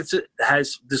mainly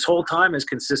has this whole time has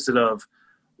consisted of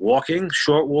walking,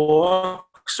 short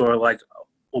walks, or like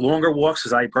longer walks,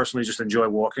 because I personally just enjoy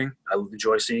walking. I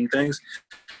enjoy seeing things.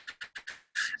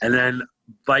 And then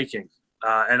biking.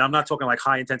 And I'm not talking like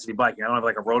high intensity biking. I don't have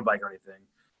like a road bike or anything.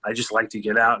 I just like to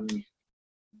get out and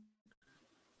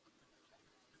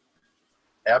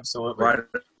absolutely ride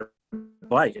a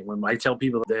bike. And when I tell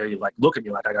people, they like look at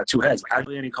me like I got 2 heads. Like, I don't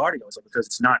really any cardio. It's like, because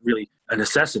it's not really a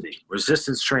necessity.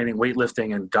 Resistance training,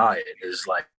 weightlifting, and diet is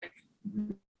like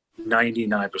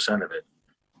 99% of it.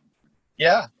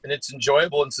 Yeah, and it's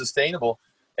enjoyable and sustainable.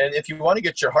 And if you want to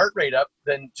get your heart rate up,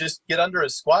 then just get under a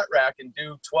squat rack and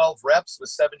do 12 reps with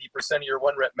 70% of your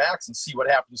 1 rep max and see what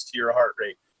happens to your heart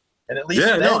rate. And at least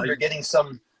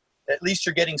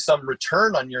you're getting some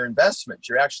return on your investment.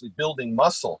 You're actually building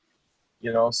muscle,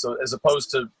 so as opposed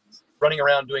to running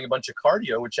around doing a bunch of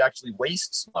cardio, which actually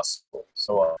wastes muscle.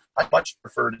 So I much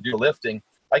prefer to do lifting.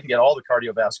 I can get all the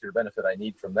cardiovascular benefit I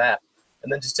need from that,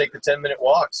 and then just take the 10-minute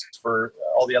walks for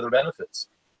all the other benefits.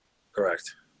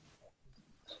 Correct.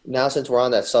 Now, since we're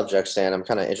on that subject, Stan, I'm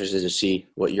kind of interested to see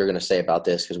what you're going to say about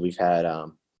this, because we've had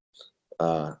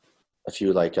a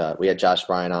few, we had Josh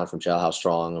Bryan on from Jailhouse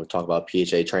Strong, and we talk about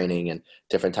PHA training and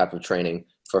different type of training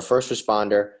for a first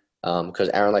responder, because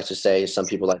Aaron likes to say some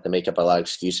people like to make up a lot of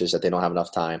excuses that they don't have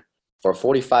enough time. For a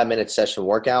 45-minute session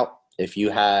workout, if you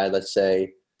had, let's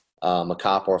say, a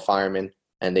cop or a fireman,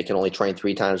 and they can only train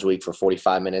 3 times a week for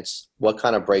 45 minutes, what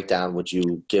kind of breakdown would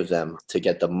you give them to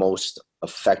get the most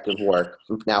effective work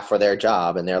now for their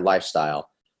job and their lifestyle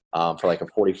for like a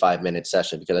 45-minute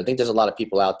session? Because I think there's a lot of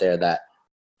people out there that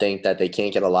think that they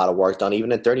can't get a lot of work done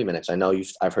even in 30 minutes. I know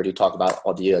I've heard you talk about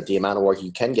all the amount of work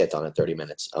you can get done in 30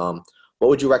 minutes. What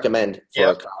would you recommend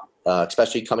for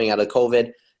especially coming out of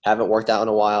COVID, haven't worked out in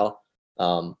a while?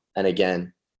 And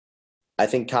again, I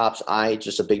think cops,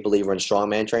 just a big believer in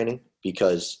strongman training,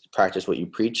 because practice what you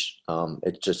preach.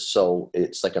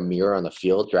 It's like a mirror on the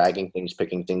field, dragging things,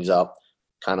 picking things up.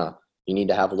 You need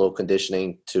to have a little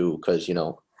conditioning too, because,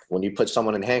 when you put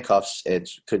someone in handcuffs, it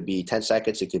could be 10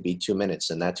 seconds, it could be 2 minutes,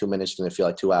 and that 2 minutes is going to feel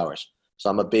like 2 hours. So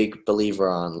I'm a big believer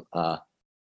on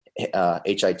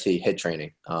HIT,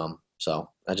 training. So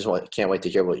I just can't wait to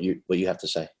hear what you have to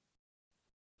say.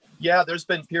 Yeah, there's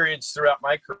been periods throughout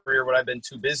my career when I've been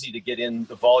too busy to get in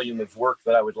the volume of work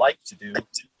that I would like to do.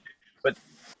 But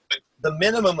the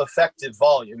minimum effective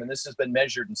volume, and this has been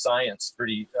measured in science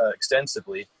pretty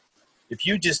extensively, if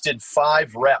you just did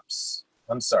 5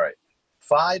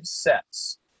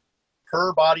 sets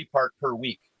per body part per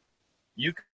week,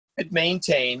 you could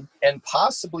maintain and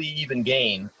possibly even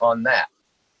gain on that.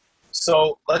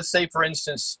 So let's say, for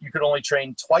instance, you could only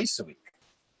train twice a week.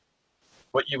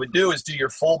 What you would do is do your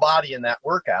full body in that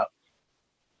workout,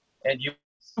 and you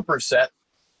superset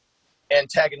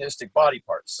antagonistic body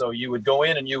parts. So you would go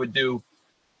in and you would do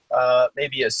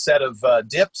maybe a set of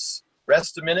dips,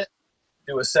 rest a minute,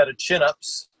 do a set of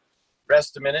chin-ups,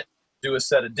 rest a minute, do a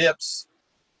set of dips,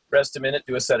 rest a minute,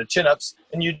 do a set of chin-ups,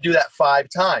 and you do that 5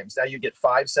 times. Now you get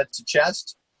 5 sets of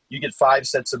chest, you get 5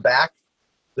 sets of back.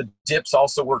 The dips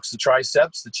also works the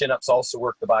triceps, the chin-ups also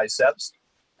work the biceps.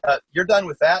 You're done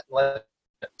with that in less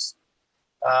minutes.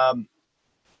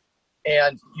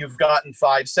 And you've gotten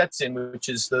 5 sets in, which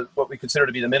is what we consider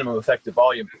to be the minimum effective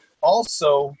volume.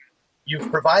 Also,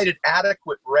 you've provided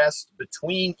adequate rest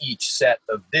between each set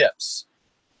of dips,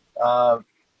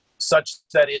 such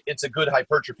that it's a good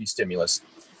hypertrophy stimulus.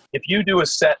 If you do a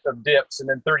set of dips and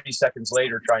then 30 seconds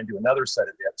later try and do another set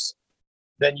of dips,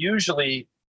 then usually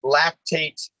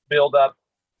lactate buildup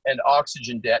and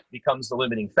oxygen debt becomes the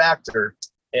limiting factor,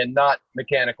 and not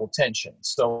mechanical tension.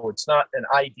 So it's not an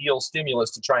ideal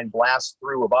stimulus to try and blast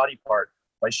through a body part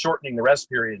by shortening the rest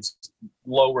periods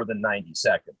lower than 90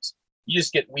 seconds. You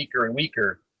just get weaker and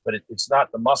weaker, but it's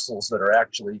not the muscles that are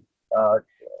actually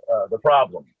the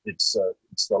problem. It's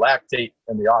the lactate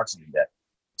and the oxygen debt.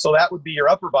 So that would be your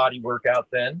upper body workout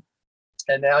then.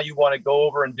 And now you want to go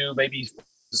over and do maybe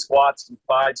squats and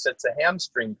 5 sets of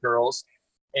hamstring curls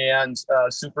and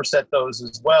superset those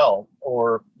as well.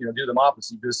 Or, do them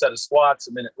opposite. You do a set of squats,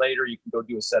 a minute later, you can go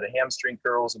do a set of hamstring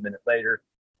curls a minute later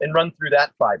and run through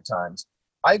that 5 times.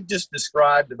 I've just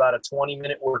described about a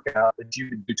 20-minute workout that you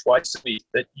could do twice a week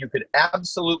that you could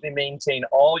absolutely maintain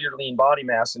all your lean body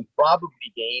mass and probably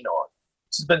gain on.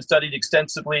 This has been studied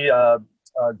extensively.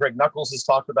 Greg Nuckols has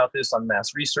talked about this on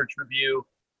Mass Research Review.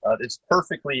 It's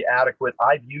perfectly adequate.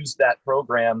 I've used that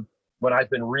program when I've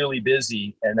been really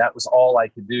busy, and that was all I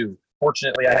could do.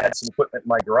 Fortunately, I had some equipment in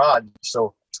my garage,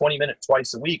 so 20 minutes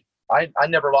twice a week. I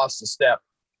never lost a step.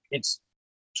 It's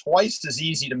twice as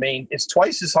easy to maintain. It's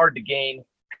twice as hard to gain,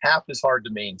 half as hard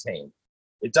to maintain.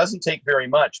 It doesn't take very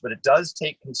much, but it does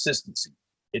take consistency.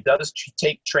 It does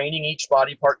take training each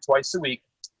body part twice a week,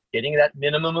 getting that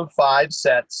minimum of 5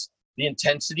 sets. The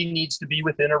intensity needs to be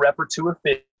within a rep or 2 of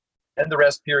fit, and the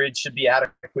rest period should be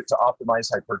adequate to optimize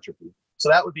hypertrophy. So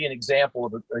that would be an example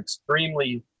of an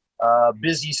extremely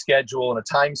busy schedule and a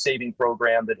time-saving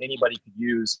program that anybody could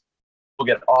use. We'll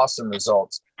get awesome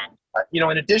results.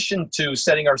 In addition to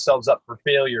setting ourselves up for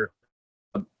failure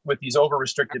with these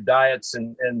over-restricted diets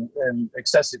and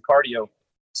excessive cardio,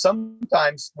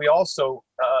 sometimes we also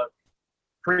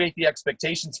create the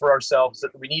expectations for ourselves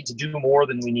that we need to do more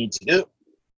than we need to do.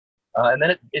 And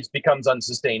then it becomes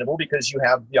unsustainable because you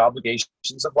have the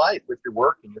obligations of life with your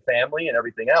work and your family and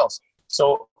everything else.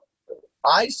 So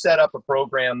I set up a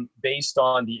program based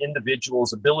on the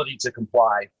individual's ability to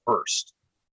comply first.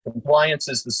 Compliance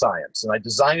is the science, and I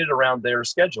designed it around their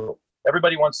schedule.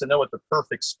 Everybody wants to know what the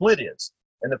perfect split is,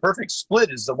 and the perfect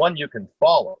split is the one you can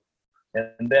follow.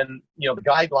 And then, the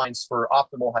guidelines for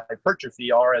optimal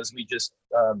hypertrophy are, as we just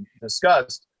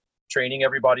discussed, training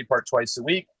every body part twice a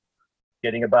week,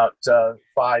 getting about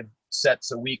 5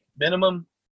 sets a week minimum.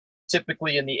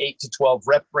 Typically in the 8 to 12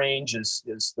 rep range is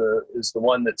the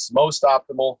one that's most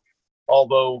optimal,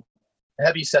 although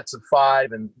heavy sets of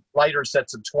 5 and lighter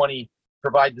sets of 20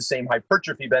 provide the same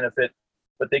hypertrophy benefit,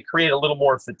 but they create a little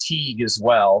more fatigue as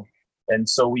well. And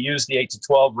so we use the 8 to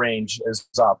 12 range as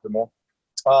optimal.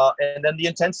 And then the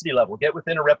intensity level, get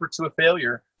within a rep or 2 of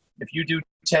failure. If you do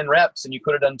 10 reps and you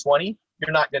could have done 20,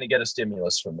 you're not going to get a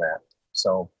stimulus from that.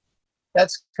 So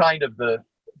that's kind of the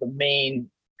main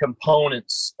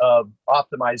components of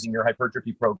optimizing your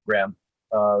hypertrophy program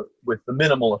with the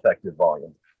minimal effective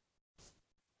volume.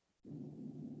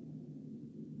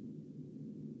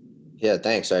 Yeah,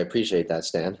 thanks. I appreciate that,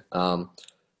 Stan.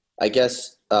 I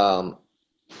guess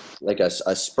like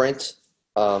a sprint,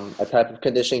 a type of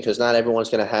conditioning, because not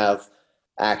everyone's going to have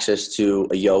access to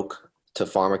a yoke, to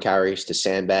farmer carries, to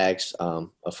sandbags.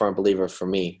 A firm believer for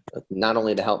me, not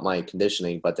only to help my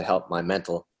conditioning, but to help my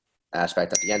mental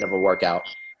aspect at the end of a workout,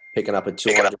 picking up a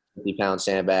 250-pound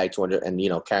sandbag, 200, and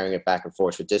carrying it back and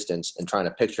forth for distance, and trying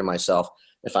to picture myself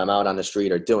if I'm out on the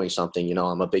street or doing something.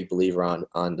 I'm a big believer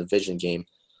on the vision game.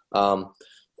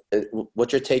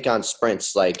 What's your take on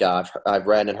sprints? Like I've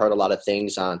read and heard a lot of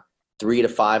things on 3 to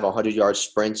 5 100-yard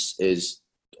sprints is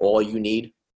all you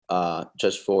need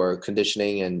just for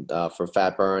conditioning and for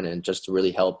fat burn and just to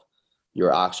really help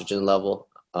your oxygen level.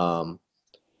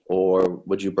 Or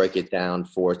would you break it down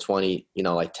for 20,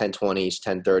 like 10-20s,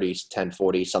 10-30s,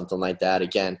 10-40s, something like that?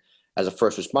 Again, as a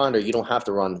first responder, you don't have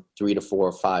to run 3 to 4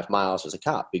 or 5 miles as a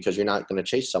cop because you're not going to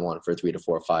chase someone for 3 to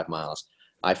 4 or 5 miles.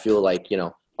 I feel like,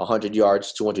 100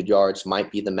 yards, 200 yards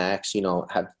might be the max,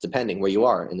 depending where you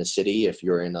are in the city, if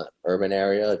you're in an urban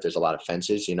area, if there's a lot of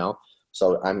fences,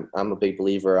 So I'm a big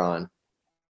believer on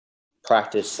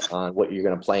practice on what you're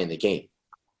going to play in the game.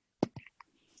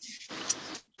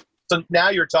 So now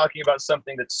you're talking about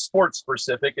something that's sports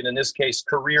specific, and in this case,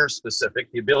 career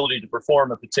specific, the ability to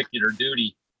perform a particular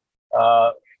duty.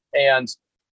 And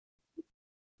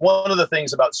one of the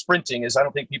things about sprinting is I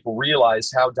don't think people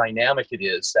realize how dynamic it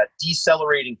is. That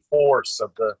decelerating force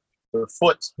of the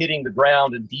foot hitting the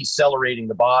ground and decelerating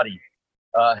the body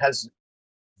has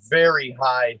very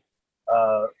high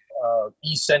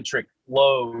eccentric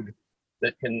load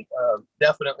that can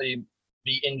definitely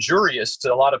be injurious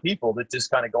to a lot of people that just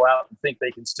kind of go out and think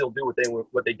they can still do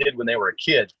what they did when they were a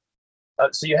kid.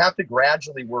 So you have to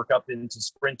gradually work up into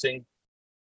sprinting.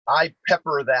 I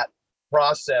pepper that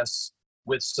process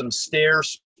with some stair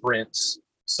sprints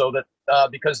so that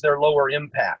because they're lower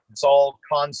impact, it's all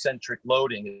concentric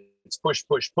loading. It's push,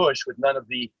 push, push with none of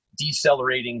the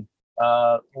decelerating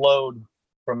load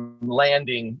from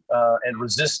landing and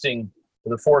resisting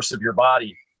the force of your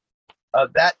body.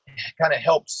 That kind of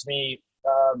helps me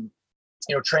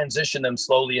transition them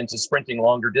slowly into sprinting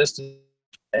longer distance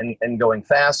and going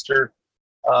faster.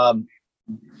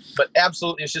 But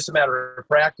absolutely, it's just a matter of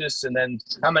practice, and then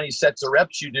how many sets of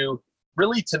reps you do.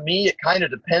 Really, to me, it kind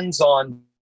of depends on,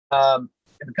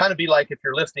 it would kind of be like if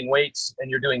you're lifting weights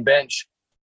and you're doing bench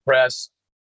press.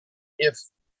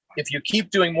 If you keep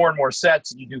doing more and more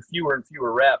sets and you do fewer and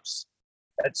fewer reps,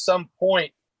 at some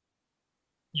point,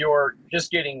 you're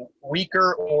just getting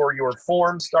weaker or your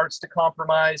form starts to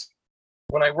compromise.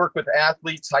 When I work with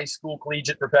athletes, high school,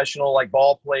 collegiate, professional, like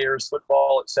ball players,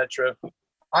 football, etc.,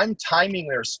 I'm timing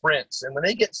their sprints. And when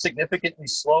they get significantly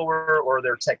slower or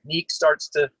their technique starts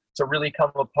to really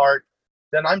come apart,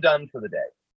 then I'm done for the day.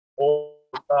 Or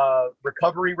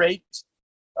recovery rate,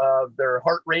 their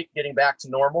heart rate getting back to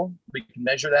normal. We can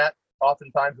measure that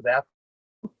oftentimes with athletes.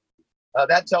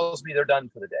 That tells me they're done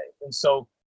for the day. And so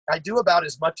I do about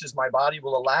as much as my body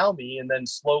will allow me, and then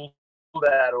slow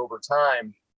that over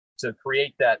time to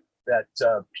create that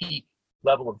peak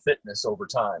level of fitness over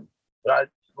time. But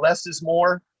less is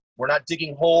more. We're not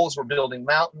digging holes. We're building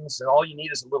mountains, and all you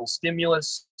need is a little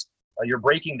stimulus. You're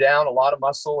breaking down a lot of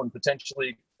muscle and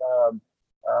potentially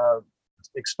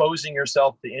exposing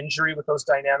yourself to injury with those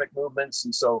dynamic movements.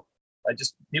 And so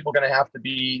people are going to have to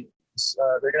be,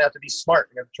 they're going to have to be smart.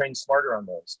 They're going to have to train smarter on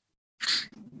those.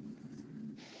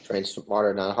 Train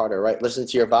smarter, not harder, right? Listen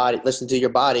to your body. Listen to your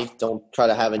body. Don't try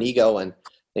to have an ego and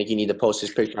think you need to post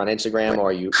this picture on Instagram,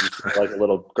 or you feel like a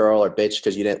little girl or bitch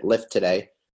because you didn't lift today.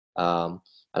 And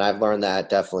I've learned that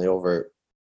definitely over,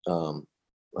 I'm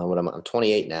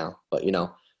 28 now, but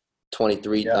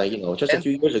 23, just a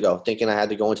few years ago, thinking I had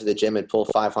to go into the gym and pull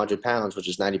 500 pounds, which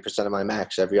is 90% of my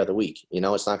max every other week. It's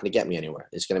not going to get me anywhere.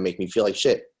 It's going to make me feel like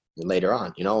shit later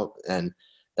on, and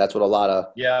that's what a lot of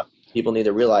people need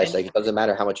to realize. Like, it doesn't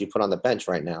matter how much you put on the bench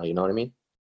right now. You know what I mean?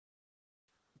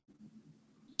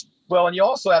 Well, and you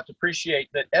also have to appreciate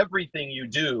that everything you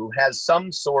do has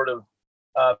some sort of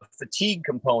fatigue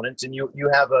component, and you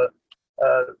have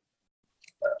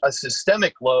a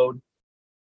systemic load,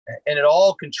 and it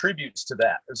all contributes to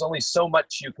that. There's only so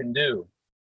much you can do.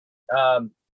 And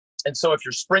so if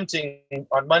you're sprinting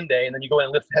on Monday and then you go in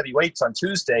and lift heavy weights on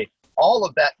Tuesday, all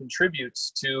of that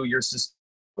contributes to your system,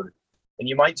 and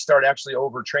you might start actually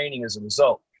overtraining as a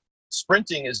result.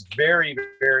 Sprinting is very,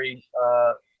 very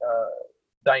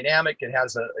dynamic. It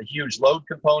has a huge load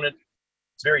component.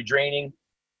 It's very draining.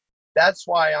 That's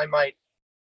why I might,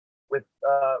 with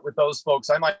those folks,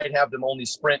 I might have them only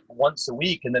sprint once a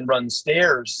week and then run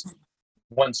stairs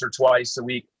once or twice a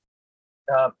week,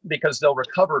 because they'll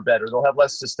recover better. They'll have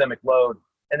less systemic load,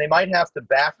 and they might have to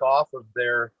back off of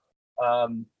their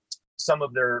some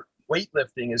of their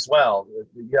weightlifting as well.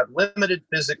 You have limited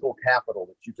physical capital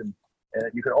that you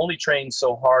can only train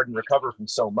so hard and recover from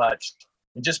so much.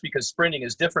 And just because sprinting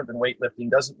is different than weightlifting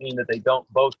doesn't mean that they don't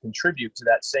both contribute to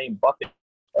that same bucket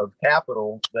of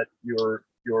capital that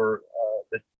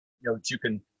that you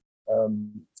can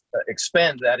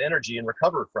expend that energy and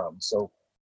recover from. So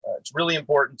it's really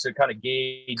important to kind of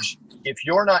gauge if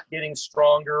you're not getting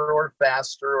stronger or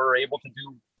faster or able to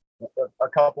do a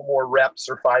couple more reps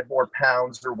or 5 more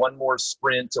pounds or 1 more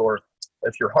sprint, or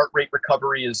if your heart rate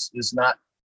recovery is not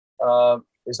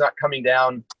coming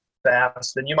down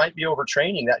fast, then you might be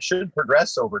overtraining. That should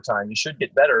progress over time. You should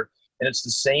get better. And it's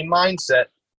the same mindset.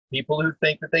 People who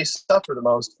think that they suffer the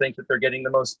most think that they're getting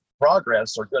the most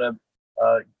progress or going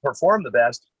to perform the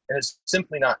best, and it's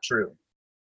simply not true.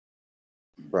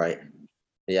 Right.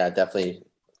 Yeah, I definitely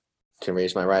can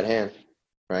raise my right hand,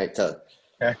 right, to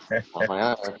on my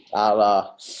honor.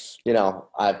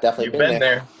 I've definitely You've been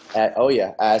there.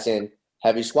 As in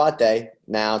heavy squat day.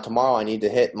 Now tomorrow I need to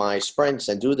hit my sprints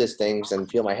and do these things and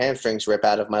feel my hamstrings rip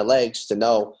out of my legs to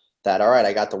know that, all right,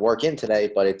 I got the work in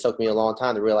today, but it took me a long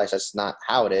time to realize that's not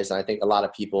how it is. And I think a lot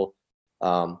of people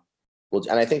and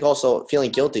I think also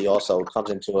feeling guilty also comes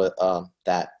into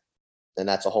that. And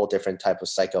that's a whole different type of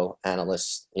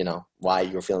psychoanalyst, why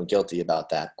you're feeling guilty about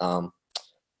that.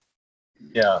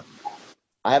 Yeah.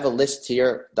 I have a list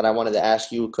here that I wanted to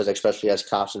ask you, because especially as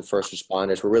cops and first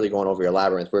responders, we're really going over your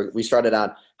labyrinth. We started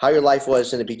on how your life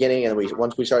was in the beginning, and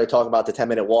once we started talking about the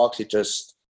 10-minute walks, the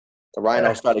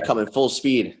rhino started coming full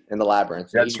speed in the labyrinth.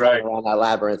 That's right. Around that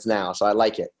labyrinth now, so I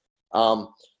like it.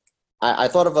 I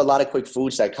thought of a lot of quick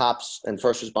foods that cops and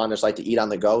first responders like to eat on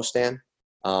the go, Stan,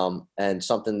 and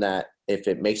something that if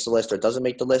it makes the list or doesn't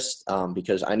make the list,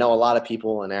 because I know a lot of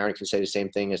people, and Aaron can say the same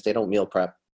thing, is they don't meal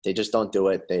prep. They just don't do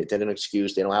it. They did an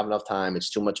excuse. They don't have enough time.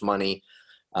 It's too much money.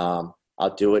 I'll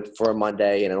do it for a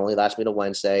Monday, and it only lasts me to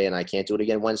Wednesday, and I can't do it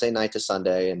again Wednesday night to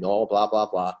Sunday, and blah, blah,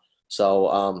 blah.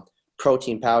 So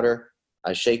protein powder,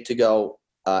 a shake to go,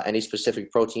 Any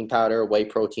specific protein powder, whey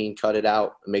protein, cut it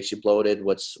out. It makes you bloated.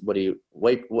 What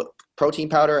protein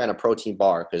powder and a protein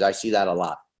bar? Because I see that a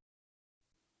lot.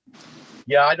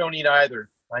 Yeah, I don't eat either.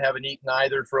 I haven't eaten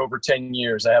either for over 10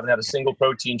 years. I haven't had a single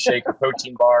protein shake or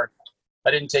protein bar.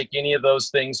 I didn't take any of those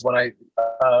things when I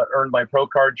earned my pro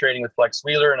card training with Flex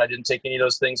Wheeler, and I didn't take any of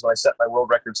those things when I set my world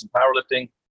records in powerlifting.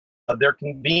 They're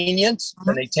convenient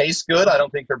and they taste good. I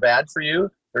don't think they're bad for you.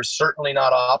 They're certainly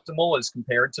not optimal as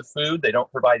compared to food. They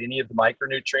don't provide any of the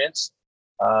micronutrients.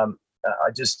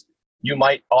 You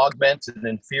might augment an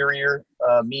inferior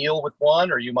meal with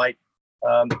one, or you might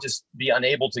just be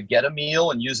unable to get a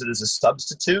meal and use it as a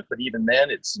substitute. But even then,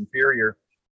 it's inferior.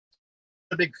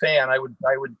 I'm a big fan. I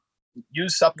would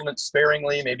use supplements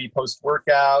sparingly, maybe post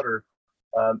workout, or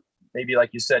maybe like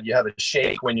you said, you have a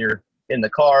shake when you're in the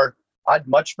car. I'd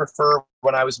much prefer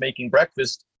when I was making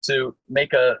breakfast to make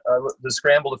to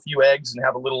scramble a few eggs and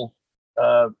have a little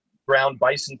ground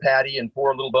bison patty and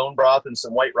pour a little bone broth and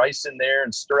some white rice in there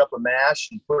and stir up a mash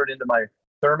and put it into my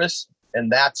thermos.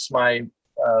 And that's my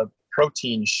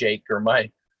protein shake or my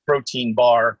protein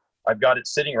bar. I've got it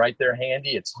sitting right there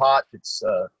handy. It's hot. It's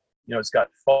it's got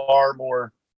far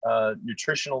more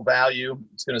nutritional value.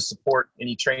 It's going to support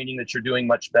any training that you're doing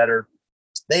much better.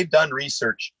 They've done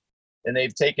research and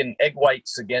they've taken egg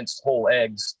whites against whole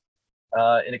eggs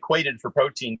and equated for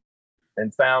protein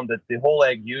and found that the whole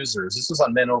egg users, this was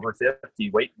on men over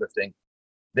 50 weightlifting,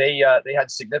 they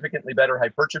had significantly better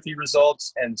hypertrophy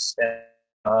results and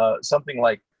something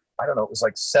like, I don't know, it was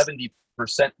like 70%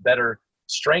 better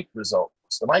strength results.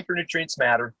 The micronutrients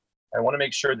matter. I want to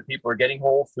make sure that people are getting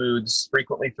whole foods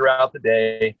frequently throughout the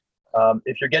day.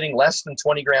 If you're getting less than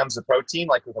 20 grams of protein,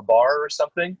 like with a bar or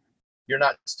something, you're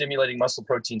not stimulating muscle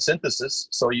protein synthesis.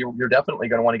 So you're definitely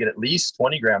going to want to get at least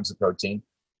 20 grams of protein.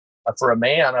 For a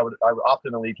man, I would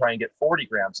optimally try and get 40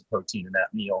 grams of protein in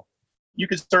that meal. You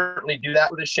could certainly do that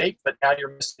with a shake, but now you're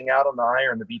missing out on the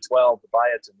iron, the B12, the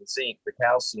biotin, the zinc, the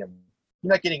calcium.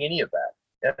 You're not getting any of that.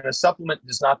 And a supplement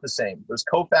is not the same. There's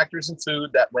cofactors in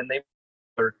food that when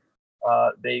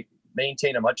they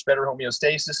maintain a much better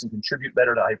homeostasis and contribute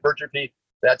better to hypertrophy.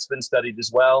 That's been studied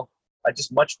as well. I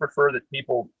just much prefer that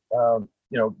people,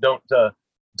 don't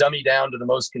dummy down to the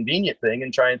most convenient thing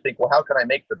and try and think, well, how can I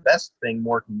make the best thing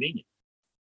more convenient?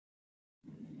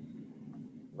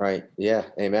 Right. Yeah.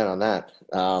 Amen on that.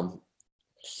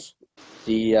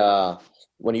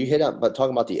 When you hit up, but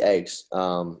talking about the eggs,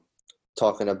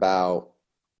 talking about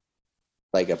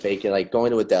like a bacon, like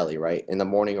going to a deli, right, in the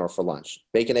morning or for lunch,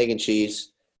 bacon, egg, and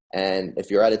cheese. And if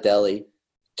you're at a deli,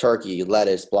 turkey,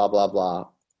 lettuce, blah, blah, blah.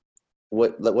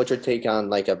 What's your take on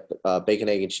like a bacon,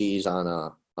 egg, and cheese on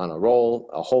a roll,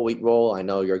 a whole wheat roll? I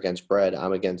know you're against bread.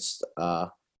 I'm against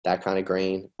that kind of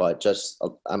grain, but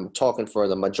I'm talking for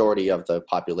the majority of the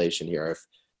population here. If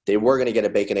they were going to get a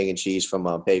bacon, egg, and cheese from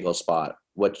a bagel spot,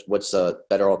 what's a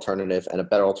better alternative? And a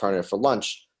better alternative for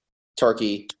lunch,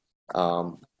 turkey,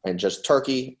 and just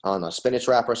turkey on a spinach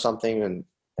wrap or something,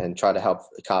 and try to help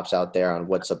the cops out there on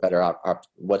what's a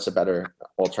better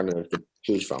alternative to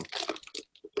choose from.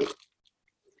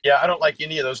 Yeah, I don't like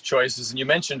any of those choices. And you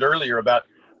mentioned earlier about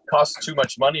costs too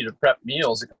much money to prep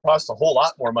meals. It costs a whole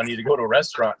lot more money to go to a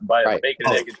restaurant and buy a bacon,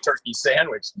 egg, and turkey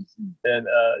sandwich and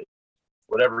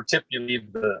whatever tip you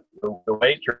leave the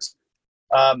waitress.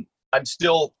 I'm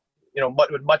still,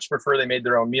 would much prefer they made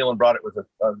their own meal and brought it with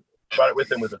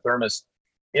them with a thermos.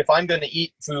 If I'm going to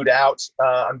eat food out,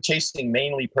 I'm chasing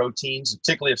mainly proteins,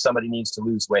 particularly if somebody needs to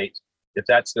lose weight. If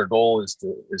that's their goal is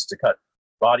to cut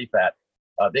body fat,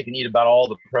 they can eat about all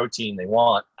the protein they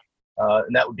want.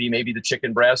 And that would be maybe the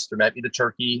chicken breast or maybe the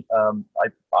turkey. I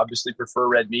obviously prefer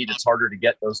red meat. It's harder to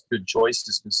get those good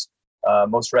choices because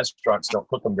most restaurants don't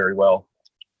cook them very well.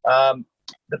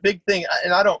 The big thing,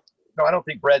 and I don't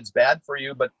think bread's bad for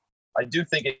you, but I do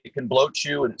think it can bloat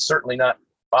you, and it's certainly not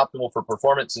optimal for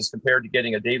performance as compared to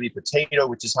getting a daily potato,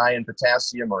 which is high in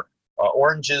potassium, or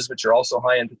oranges, which are also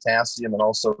high in potassium, and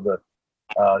also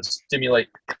stimulate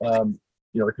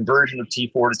the conversion of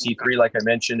T4 to T3, like I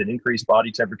mentioned, and increase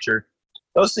body temperature.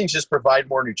 Those things just provide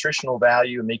more nutritional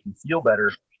value and make you feel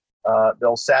better.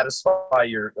 They'll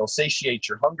satiate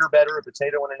your hunger better, a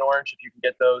potato and an orange, if you can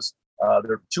get those.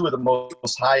 They're two of the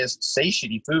most highest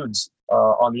satiety foods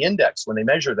on the index when they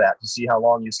measure that to see how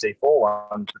long you stay full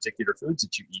on particular foods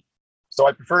that you eat. So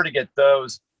I prefer to get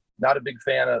those. Not a big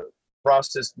fan of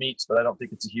processed meats, but I don't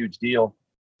think it's a huge deal.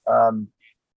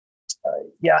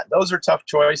 Those are tough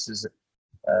choices.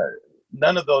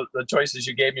 None of the choices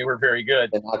you gave me were very good.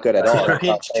 They're not good at all. If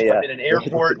I'm in an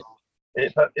airport,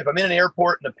 if I'm in an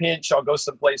airport in a pinch, I'll go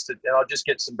someplace and I'll just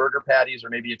get some burger patties or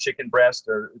maybe a chicken breast,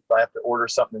 or if I have to order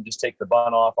something and just take the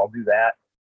bun off, I'll do that.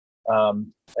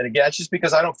 And again, it's just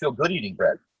because I don't feel good eating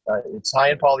bread. It's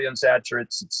high in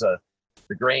polyunsaturates.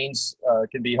 The grains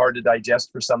can be hard to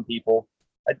digest for some people.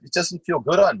 It doesn't feel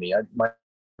good on me. My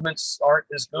movements aren't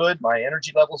as good. My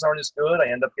energy levels aren't as good. I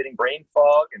end up getting brain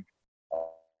fog, and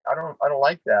I don't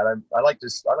like that. I like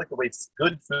the way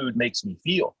good food makes me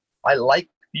feel. I like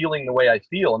feeling the way I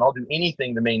feel, and I'll do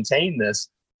anything to maintain this.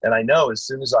 And I know as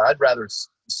soon as I'd rather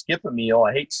skip a meal.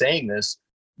 I hate saying this.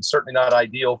 It's certainly not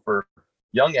ideal for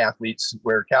young athletes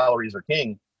where calories are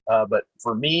king. But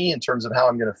for me, in terms of how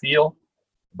I'm going to feel,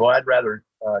 boy, I'd rather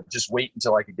just wait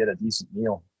until I could get a decent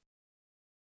meal.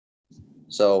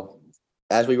 So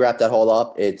as we wrap that whole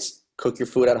up, it's cook your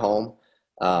food at home.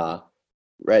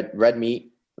 Red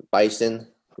meat, bison,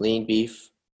 lean beef,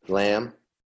 lamb,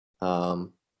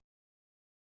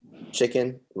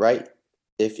 chicken, right?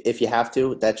 If you have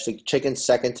to, that's chicken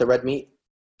second to red meat.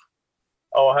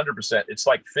 Oh, 100%. It's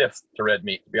like fifth to red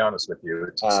meat, to be honest with you.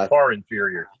 It's far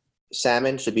inferior.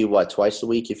 Salmon should be what, twice a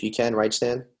week if you can, right,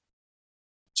 Stan?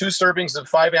 2 servings of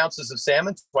 5 ounces of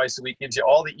salmon twice a week gives you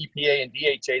all the EPA and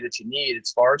DHA that you need.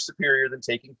 It's far superior than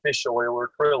taking fish oil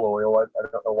or krill oil. I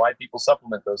don't know why people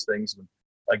supplement those things.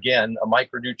 Again, a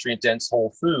micronutrient-dense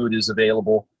whole food is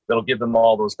available that'll give them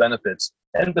all those benefits.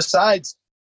 And besides,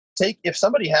 if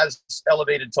somebody has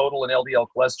elevated total and LDL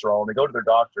cholesterol and they go to their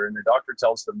doctor and their doctor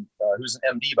tells them, who's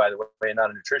an MD, by the way, not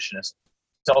a nutritionist,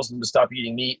 tells them to stop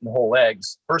eating meat and whole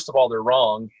eggs, first of all, they're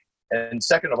wrong. And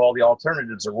second of all, the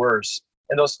alternatives are worse.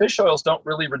 And those fish oils don't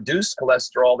really reduce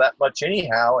cholesterol that much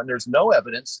anyhow. And there's no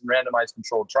evidence in randomized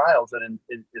controlled trials that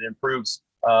it improves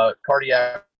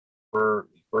cardiac or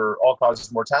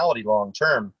all-cause mortality long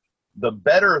term. The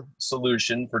better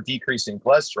solution for decreasing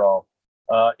cholesterol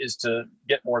is to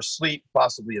get more sleep,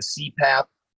 possibly a CPAP.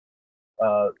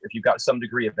 If you've got some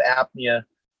degree of apnea,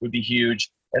 would be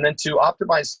huge. And then to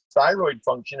optimize thyroid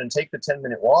function and take the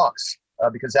 10-minute walks,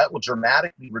 because that will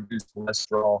dramatically reduce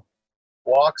cholesterol.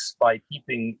 Walks, by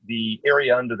keeping the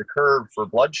area under the curve for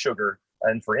blood sugar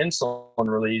and for insulin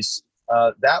release,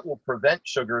 that will prevent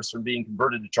sugars from being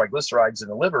converted to triglycerides in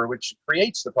the liver, which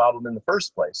creates the problem in the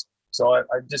first place. So I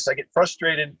get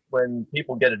frustrated when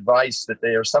people get advice that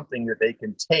they are something that they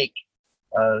can take,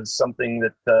 something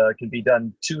that can be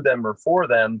done to them or for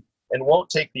them, and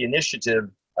won't take the initiative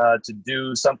to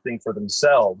do something for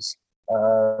themselves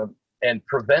and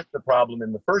prevent the problem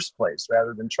in the first place,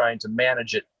 rather than trying to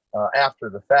manage it after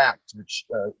the fact, which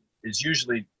is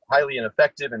usually highly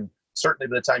ineffective, and certainly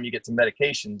by the time you get to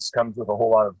medications comes with a whole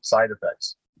lot of side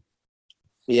effects.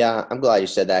 Yeah, I'm glad you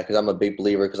said that, because I'm a big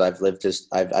believer, because I've lived this,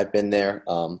 I've been there.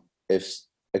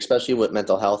 Especially with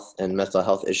mental health and mental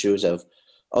health issues of,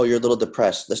 oh, you're a little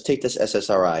depressed. Let's take this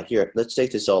SSRI. Here, let's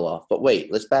take this Zoloft. But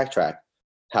wait, let's backtrack.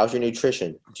 How's your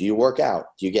nutrition? Do you work out?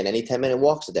 Do you get any 10-minute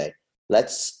walks a day?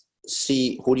 Let's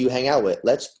see, who do you hang out with?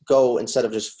 Let's go, instead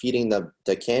of just feeding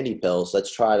the candy pills,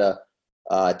 let's try to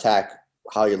attack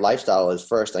how your lifestyle is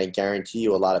first. I guarantee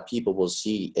you a lot of people will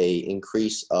see a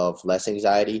increase of less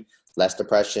anxiety, less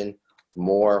depression,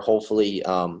 more hopefully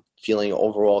feeling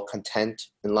overall content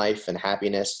in life and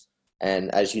happiness. And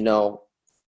as you know,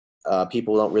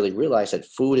 people don't really realize that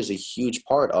food is a huge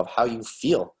part of how you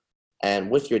feel. And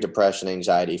with your depression,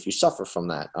 anxiety, if you suffer from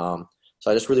that. So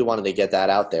I just really wanted to get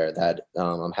that out there, that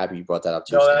I'm happy you brought that up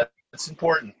too. No, that's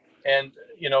important. And,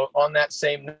 on that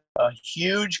same, a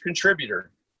huge contributor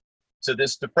to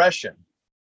this depression,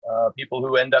 people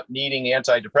who end up needing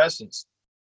antidepressants,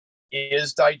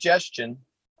 is digestion.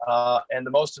 And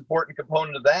the most important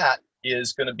component of that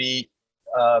is going to be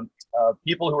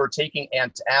people who are taking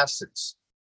antacids.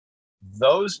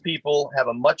 Those people have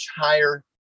a much higher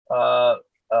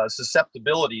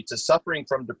susceptibility to suffering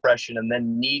from depression and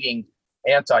then needing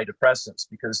antidepressants,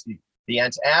 because the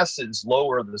antacids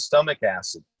lower the stomach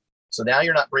acid. So now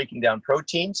you're not breaking down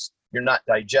proteins, you're not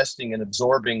digesting and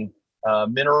absorbing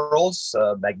minerals,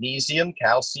 magnesium,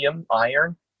 calcium,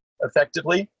 iron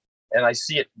effectively. And I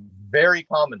see it very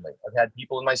commonly. I've had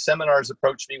people in my seminars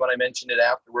approach me when I mentioned it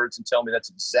afterwards and tell me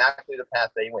that's exactly the path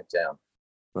they went down.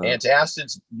 Wow.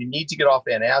 Antacids, you need to get off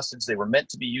antacids. They were meant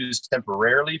to be used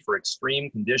temporarily for extreme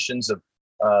conditions of,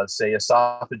 say,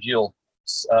 esophageal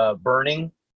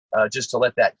burning, just to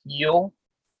let that heal.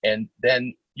 And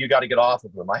then you got to get off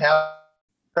of them. I have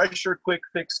pressure quick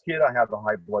fix kit. I have a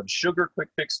high blood sugar quick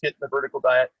fix kit in the vertical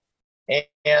diet.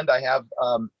 And I have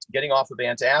getting off of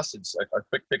antacids, a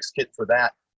quick fix kit for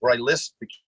that, where I list the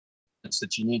kits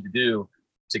that you need to do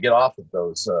to get off of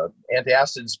those.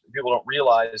 Antacids, people don't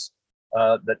realize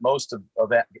that most of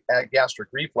gastric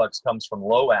reflux comes from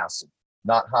low acid,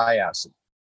 not high acid.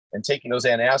 And taking those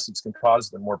antacids can cause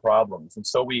them more problems. And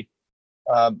so we,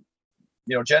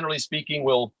 generally speaking,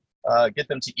 we'll get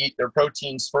them to eat their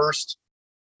proteins first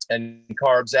and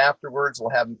carbs afterwards. We'll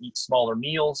have them eat smaller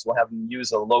meals. We'll have them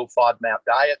use a low FODMAP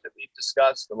diet that we've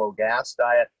discussed, a low gas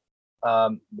diet.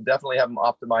 We'll definitely have them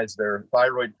optimize their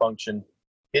thyroid function,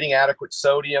 getting adequate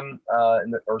sodium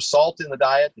or salt in the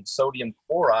diet, and sodium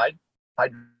chloride.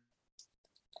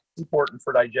 Important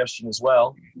for digestion as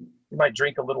well. You might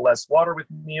drink a little less water with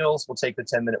meals. We'll take the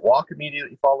 10-minute walk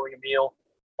immediately following a meal.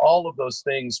 All of those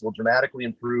things will dramatically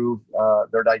improve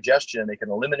their digestion. They can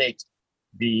eliminate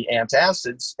the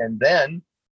antacids, and then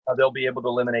they'll be able to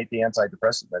eliminate the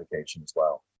antidepressant medication as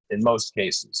well in most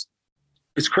cases.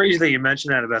 It's crazy that you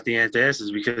mentioned that about the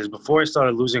antacids, because before I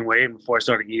started losing weight and before I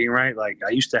started eating right, like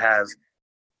I used to have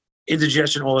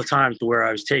indigestion all the time to where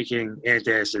I was taking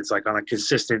antacids like on a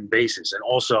consistent basis. And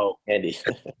also Andy.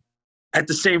 at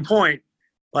the same point,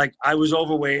 like I was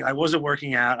overweight, I wasn't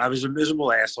working out, I was a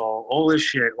miserable asshole, all this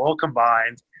shit, all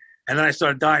combined. And then I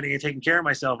started dieting and taking care of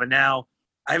myself. And now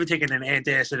I haven't taken an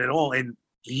antacid at all in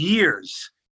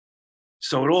years.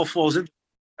 So it all falls in.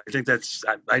 I think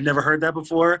I never heard that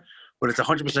before, but it's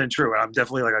 100% true. And I'm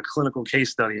definitely like a clinical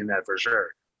case study in that for sure.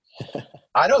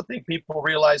 I don't think people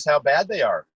realize how bad they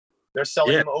are. They're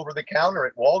selling them over the counter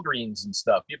at Walgreens and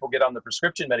stuff. People get on the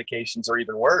prescription medications or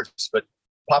even worse, but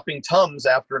popping Tums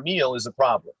after a meal is a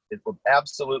problem. It will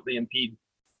absolutely impede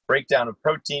breakdown of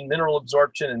protein, mineral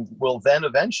absorption, and will then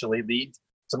eventually lead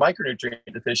to micronutrient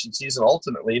deficiencies, and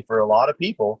ultimately for a lot of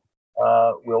people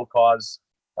will cause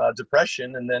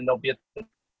depression, and then they'll be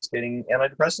getting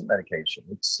antidepressant medication.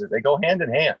 They go hand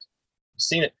in hand. I've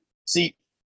seen it. See,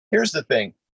 here's the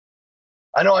thing.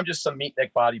 I know I'm just some meat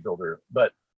neck bodybuilder,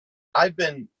 but I've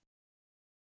been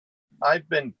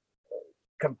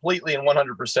completely and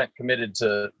 100% committed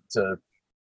to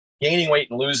gaining weight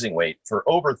and losing weight for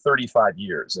over 35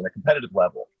 years in a competitive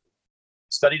level.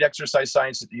 Studied exercise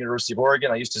science at the University of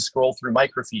Oregon. I used to scroll through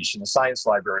microfiche in the science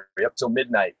library up till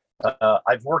midnight.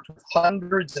 I've worked with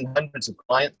hundreds and hundreds of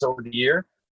clients over the year,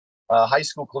 high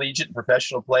school, collegiate, and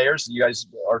professional players. You guys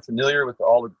are familiar with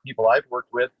all the people I've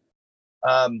worked with.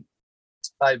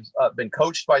 I've been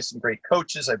coached by some great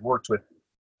coaches. I've worked with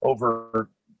over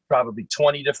probably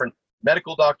 20 different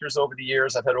medical doctors over the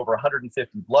years. I've had over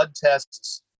 150 blood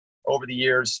tests over the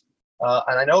years.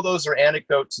 And I know those are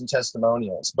anecdotes and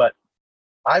testimonials, but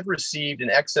I've received in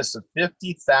excess of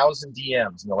 50,000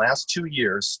 DMs in the last 2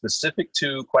 years specific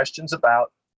to questions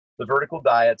about the vertical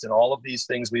diets and all of these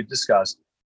things we've discussed.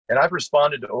 And I've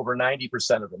responded to over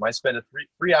 90% of them. I spend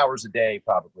 3 hours a day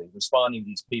probably responding to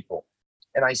these people.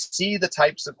 And I see the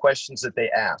types of questions that they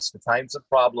ask, the types of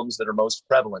problems that are most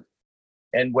prevalent.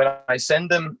 And when I send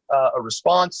them a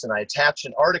response and I attach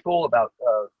an article about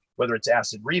whether it's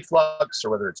acid reflux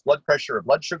or whether it's blood pressure or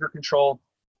blood sugar control,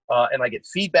 and I get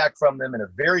feedback from them in a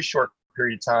very short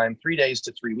period of time, 3 days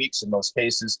to 3 weeks in most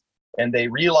cases, and they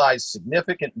realize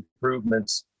significant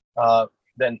improvements,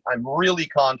 then I'm really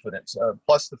confident,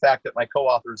 plus the fact that my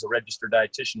co-author is a registered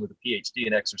dietitian with a PhD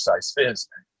in exercise phys,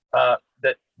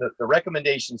 that the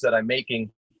recommendations that I'm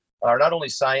making are not only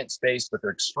science-based, but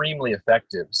they're extremely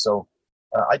effective. So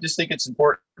I just think it's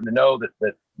important to know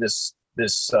that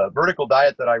this vertical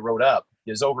diet that I wrote up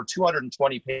is over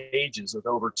 220 pages with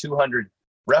over 200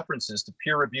 references to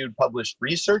peer-reviewed published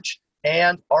research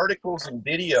and articles and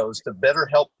videos to better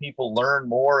help people learn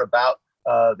more about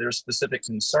their specific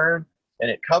concern. And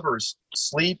it covers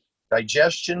sleep,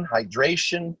 digestion,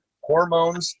 hydration,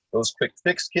 hormones, those quick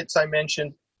fix kits I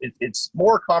mentioned. It's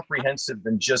more comprehensive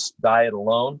than just diet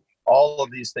alone. All of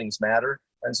these things matter.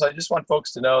 And so I just want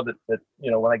folks to know that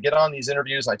when I get on these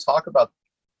interviews, I talk about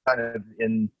kind of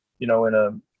in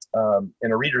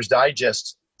a Reader's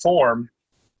Digest form,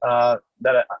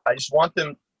 that I just want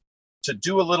them to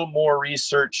do a little more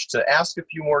research, to ask a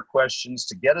few more questions,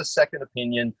 to get a second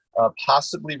opinion,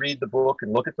 possibly read the book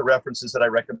and look at the references that I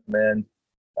recommend.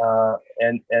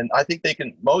 And I think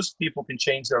most people can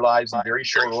change their lives in very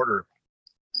short order.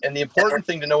 And the important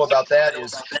thing to know about that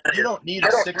is you don't need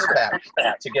a six-pack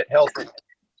to get healthy.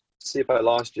 See if I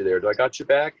lost you there. Do I got you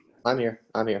back? I'm here.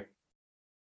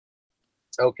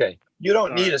 Okay. You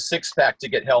don't need a six-pack to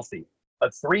get healthy. A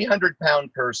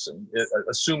 300-pound person,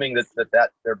 assuming that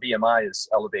their BMI is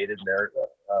elevated and they're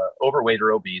overweight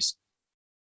or obese,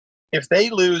 if they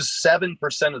lose 7%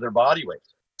 of their body weight,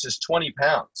 just 20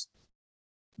 pounds,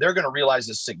 they're going to realize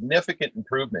a significant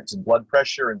improvement in blood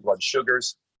pressure and blood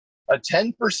sugars. A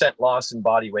 10% loss in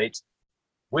body weight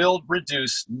will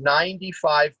reduce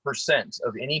 95%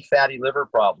 of any fatty liver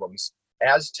problems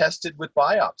as tested with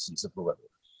biopsies of the liver.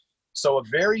 So a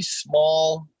very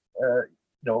small,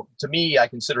 to me, I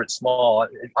consider it small.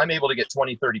 I'm able to get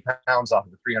 20, 30 pounds off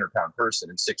of a 300-pound person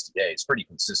in 60 days pretty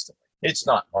consistently. It's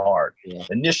not hard. Yeah.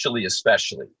 Initially,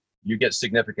 especially, you get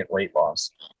significant weight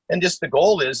loss. And just the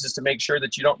goal is to make sure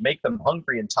that you don't make them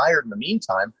hungry and tired in the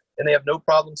meantime, and they have no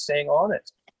problem staying on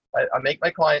it. I make my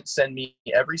clients send me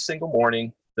every single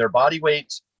morning their body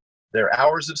weight, their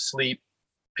hours of sleep,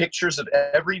 pictures of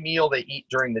every meal they eat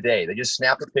during the day. They just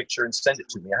snap a picture and send it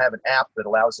to me. I have an app that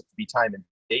allows it to be time and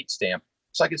date stamped,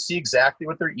 so I can see exactly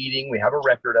what they're eating. We have a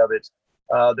record of it.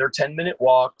 Their 10-minute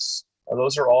walks,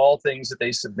 those are all things that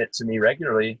they submit to me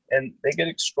regularly, and they get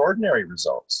extraordinary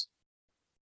results.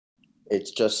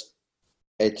 It's just,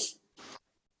 it's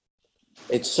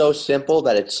so simple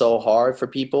that it's so hard for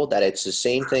people that it's the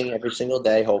same thing every single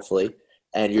day, hopefully.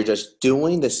 And you're just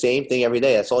doing the same thing every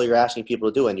day. That's all you're asking people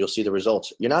to do, and you'll see the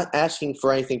results. You're not asking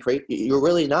for anything crazy. You're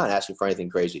really not asking for anything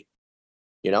crazy,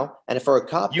 you know? And for a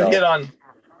cop,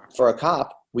 for a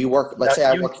cop, we work, let's say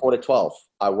I work 4 to 12.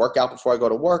 I work out before I go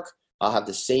to work. I'll have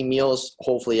the same meals,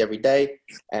 hopefully every day,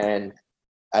 and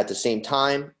at the same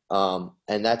time.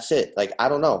 And that's it. Like, I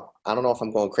don't know if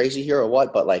I'm going crazy here or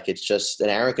what, but like, it's just,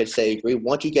 and Aaron could say, agree.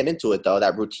 Once you get into it though,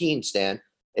 that routine, Stan,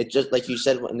 it just, like you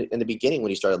said in the beginning when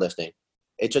you started lifting,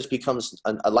 it just becomes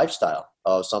a lifestyle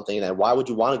of something that, why would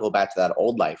you want to go back to that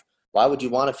old life? Why would you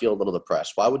want to feel a little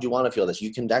depressed? Why would you want to feel this?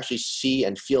 You can actually see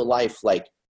and feel life. Like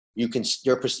you can,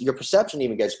 your perception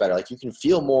even gets better. Like you can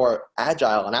feel more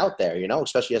agile and out there, you know,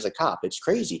 especially as a cop. It's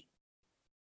crazy.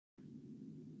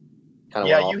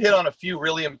 Yeah, you hit on a few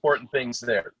really important things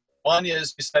there. One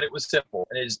is, you said it was simple,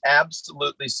 and it is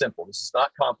absolutely simple. This is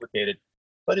not complicated,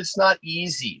 but it's not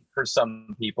easy for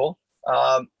some people,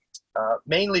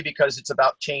 mainly because it's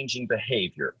about changing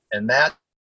behavior, and that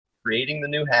creating the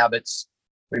new habits.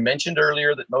 We mentioned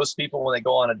earlier that most people, when they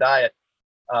go on a diet,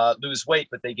 lose weight,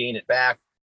 but they gain it back.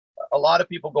 A lot of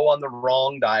people go on the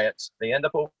wrong diets. They end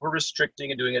up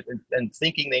over-restricting and doing it and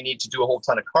thinking they need to do a whole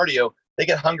ton of cardio. They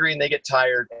get hungry and they get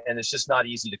tired, and it's just not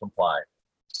easy to comply.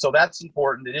 So that's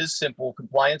important. It is simple.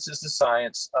 Compliance is the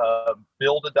science.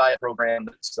 Build a diet program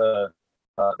that's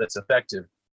effective.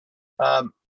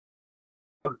 Kind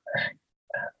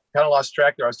of lost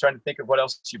track there. I was trying to think of what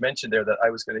else you mentioned there that I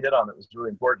was going to hit on that was really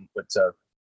important, but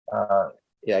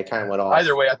yeah, I kind of went off.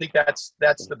 Either way, I think that's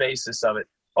the basis of it.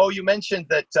 Oh, you mentioned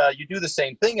that you do the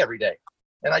same thing every day,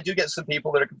 and I do get some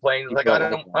people that are complaining like, I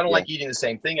don't like eating the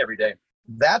same thing every day.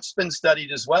 That's been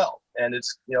studied as well, and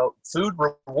it's, you know, food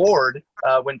reward.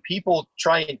 When people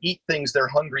try and eat things they're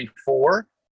hungry for,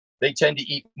 they tend to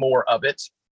eat more of it.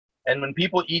 And when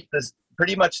people eat this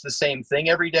pretty much the same thing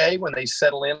every day, when they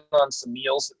settle in on some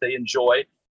meals that they enjoy,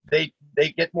 they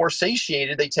get more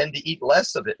satiated. They tend to eat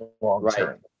less of it long term.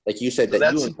 Right. Like you said, so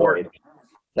that you enjoyed,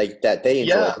 like that they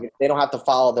enjoy. Yeah. They don't have to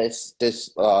follow this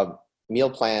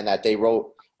meal plan that they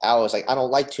wrote. I was like, I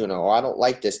don't like tuna, or I don't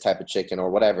like this type of chicken,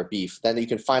 or whatever, beef. Then you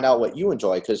can find out what you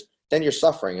enjoy, because then you're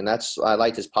suffering. And that's, I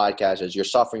like this podcast, is you're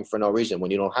suffering for no reason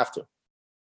when you don't have to.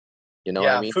 You know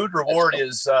what I mean? Food reward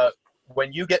is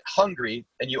when you get hungry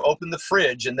and you open the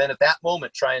fridge, and then at that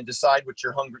moment try and decide what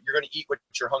you're hungry. You're going to eat what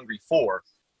you're hungry for.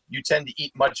 You tend to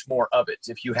eat much more of it.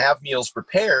 If you have meals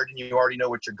prepared and you already know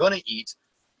what you're going to eat,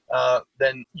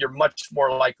 then you're much more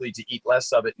likely to eat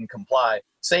less of it and comply.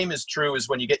 Same is true as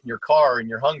when you get in your car and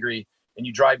you're hungry and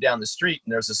you drive down the street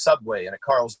and there's a Subway and a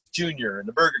Carl's Jr. and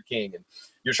a Burger King, and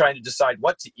you're trying to decide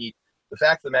what to eat. The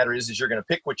fact of the matter is you're going to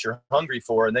pick what you're hungry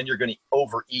for, and then you're going to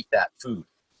overeat that food.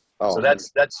 Oh, so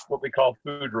that's what we call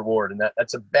food reward, and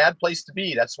that's a bad place to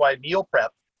be. That's why meal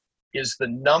prep is the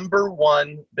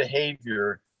 #1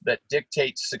 behavior that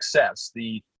dictates success.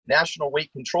 The National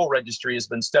Weight Control Registry has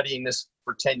been studying this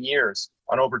for 10 years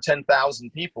on over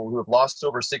 10,000 people who have lost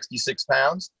over 66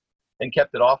 pounds and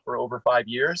kept it off for over 5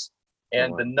 years.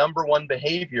 And the #1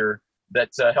 behavior that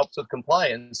helps with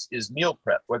compliance is meal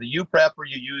prep. Whether you prep or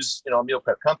you use, a meal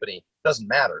prep company, doesn't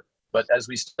matter. But as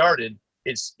we started,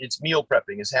 it's meal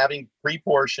prepping, is having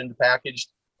pre-portioned, packaged.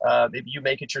 Maybe you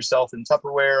make it yourself in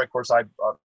Tupperware. Of course, I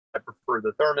prefer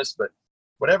the thermos, but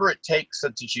whatever it takes so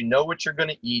that you know what you're going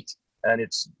to eat and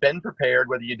it's been prepared,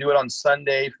 whether you do it on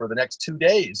Sunday for the next 2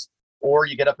 days, or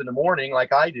you get up in the morning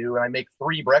like I do and I make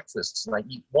 3 breakfasts and I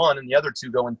eat 1 and the other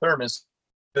 2 go in thermos,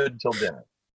 good till dinner.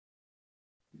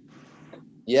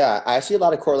 Yeah, I see a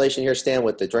lot of correlation here, Stan,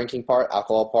 with the drinking part,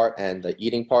 alcohol part, and the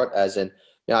eating part. As in,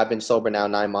 I've been sober now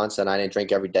 9 months and I didn't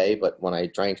drink every day, but when I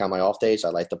drank on my off days, I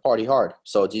like to party hard.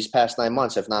 So these past 9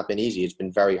 months have not been easy. It's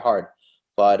been very hard.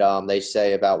 But they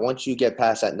say about once you get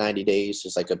past that 90 days,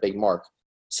 it's like a big mark.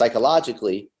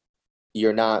 Psychologically,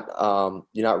 you're not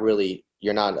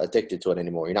addicted to it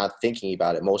anymore. You're not thinking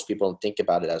about it. Most people don't think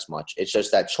about it as much. It's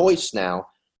just that choice now.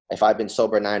 If I've been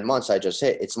sober 9 months, I just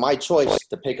hit. It's my choice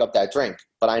to pick up that drink.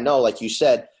 But I know, like you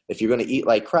said, if you're going to eat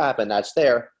like crap and that's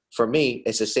there, for me,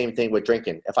 it's the same thing with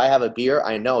drinking. If I have a beer,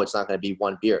 I know it's not going to be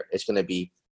one beer. It's going to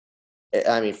be,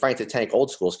 I mean, Frank the Tank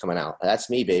Old School's coming out. That's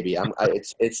me, baby.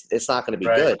 It's not going to be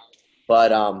Right. good.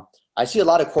 But I see a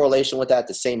lot of correlation with that,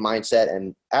 the same mindset.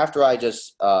 And after I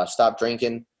just stopped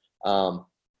drinking,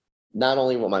 not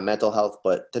only with my mental health,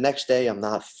 but the next day I'm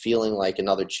not feeling like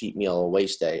another cheat meal or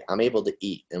waste day. I'm able to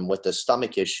eat. And with the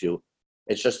stomach issue,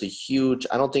 it's just a huge,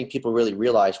 I don't think people really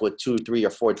realize what 2, 3, or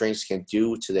 4 drinks can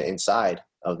do to the inside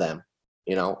of them,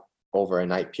 you know, over a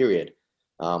night period.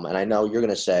 And I know you're going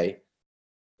to say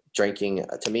drinking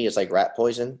to me is like rat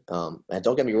poison. And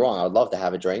don't get me wrong, I would love to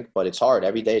have a drink, but it's hard.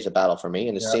 Every day is a battle for me.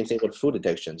 And the same thing with food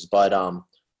addictions. But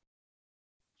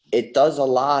it does a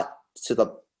lot to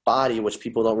the body, which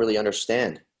people don't really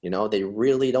understand. You know, they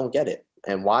really don't get it.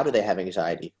 And why do they have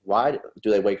anxiety? Why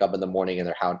do they wake up in the morning and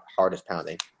their heart is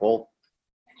pounding? Well,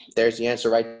 there's the answer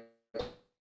right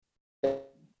there.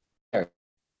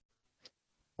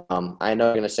 I know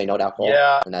you're going to say no to alcohol,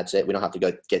 and that's it. We don't have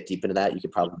to get deep into that. You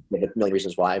could probably give a million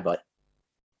reasons why, but.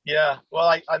 Yeah, well,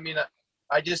 I mean,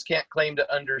 I just can't claim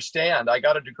to understand. I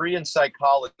got a degree in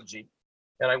psychology,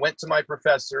 and I went to my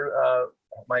professor,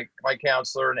 my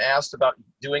counselor, and asked about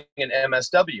doing an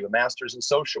MSW, a master's in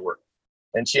social work.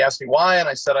 And she asked me why, and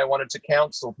I said I wanted to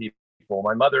counsel people.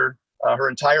 My mother, her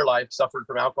entire life, suffered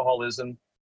from alcoholism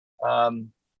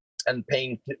and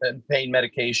pain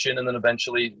medication, and then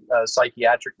eventually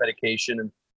psychiatric medication,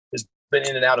 and has been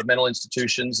in and out of mental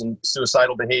institutions and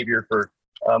suicidal behavior for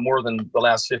more than the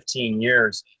last 15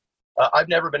 years. I've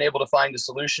never been able to find a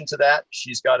solution to that.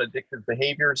 She's got addictive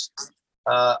behaviors.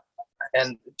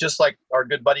 And just like our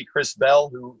good buddy Chris Bell,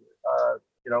 who,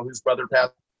 whose brother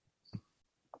passed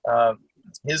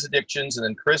his addictions, and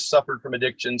then Chris suffered from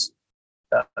addictions.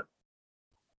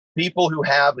 People who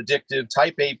have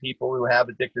type A people who have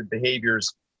addictive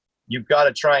behaviors, you've got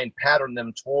to try and pattern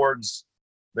them towards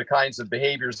the kinds of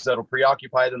behaviors that'll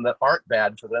preoccupy them that aren't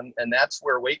bad for them. And that's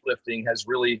where weightlifting has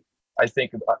really, I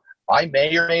think, I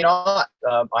may or may not.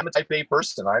 I'm a type A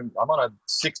person. I'm on a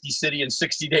 60 city and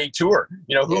 60-day tour.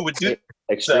 You know, who would do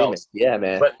extremist? Yeah,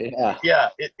 man. But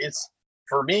it's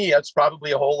for me, it's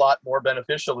probably a whole lot more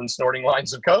beneficial than snorting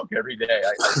lines of coke every day.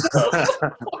 I suppose.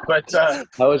 But I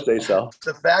would say so.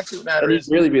 The fact of the matter is,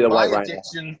 really be the my one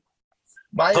addiction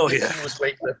was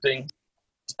weightlifting.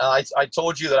 I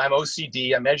told you that I'm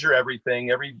OCD. I measure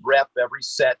everything, every rep, every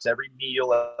set, every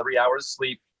meal, every hour of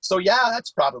sleep. So yeah,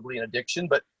 that's probably an addiction,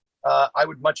 but I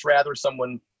would much rather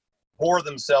someone pour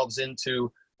themselves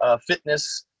into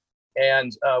fitness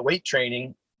and weight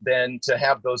training than to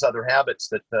have those other habits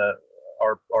that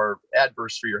are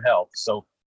adverse for your health. So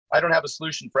I don't have a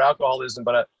solution for alcoholism,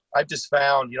 but I've just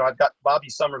found, I've got Bobby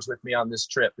Summers with me on this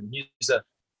trip, and he's a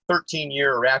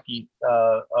 13-year Iraqi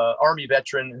Army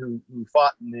veteran who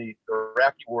fought in the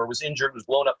Iraqi war, was injured, was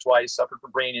blown up twice, suffered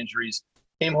from brain injuries,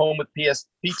 came home with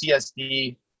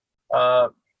PTSD,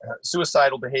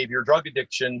 suicidal behavior, drug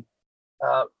addiction,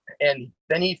 and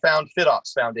then he found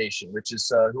FitOps Foundation, which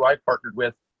is who I partnered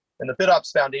with. And the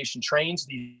FitOps Foundation trains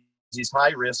these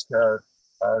high-risk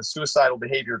suicidal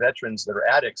behavior veterans that are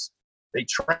addicts. They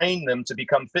train them to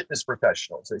become fitness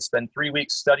professionals. They spend 3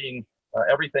 weeks studying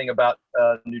everything about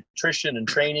nutrition and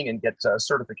training, and get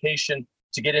certification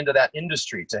to get into that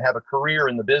industry, to have a career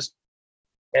in the business.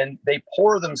 And they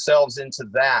pour themselves into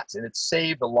that, and it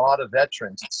saved a lot of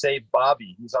veterans. It saved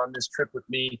Bobby. He's on this trip with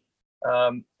me,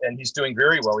 and he's doing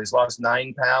very well. He's lost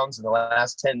 9 pounds in the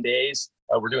last 10 days.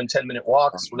 We're doing 10-minute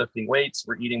walks. We're lifting weights.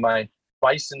 We're eating my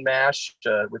bison mash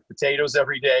with potatoes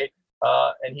every day.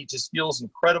 And he just feels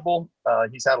incredible.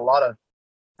 He's had a lot of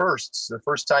firsts. The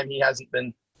first time he hasn't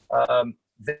been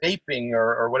vaping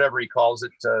or whatever he calls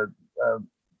it,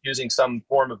 using some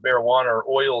form of marijuana or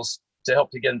oils to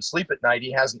help to get him to sleep at night.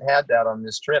 He hasn't had that on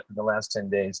this trip in the last 10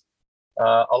 days.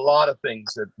 A lot of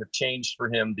things have changed for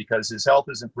him because his health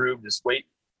has improved. His weight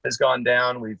has gone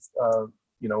down. We've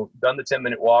done the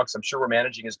 10-minute walks. I'm sure we're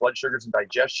managing his blood sugars and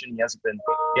digestion. He hasn't been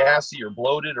gassy or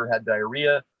bloated or had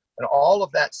diarrhea. And all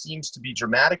of that seems to be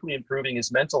dramatically improving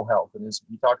his mental health. And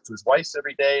he talks to his wife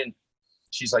every day, and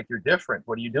she's like, "You're different.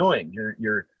 What are you doing?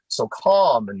 You're so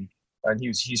calm." And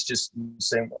he's just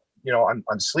saying,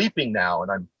 I'm sleeping now,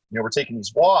 and we're taking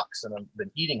these walks, and I've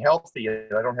been eating healthy,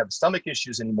 and I don't have stomach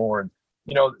issues anymore. And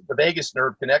the vagus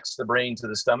nerve connects the brain to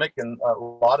the stomach, and a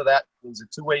lot of that is a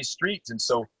two-way street. And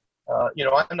so,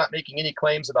 I'm not making any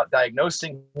claims about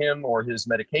diagnosing him or his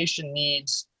medication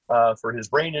needs for his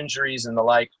brain injuries and the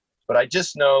like. But I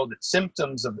just know that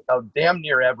symptoms of damn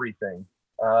near everything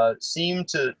seem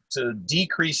to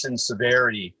decrease in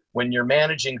severity when you're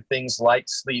managing things like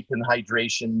sleep and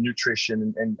hydration,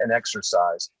 nutrition, and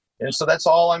exercise. And so that's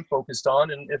all I'm focused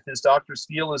on. And if his doctors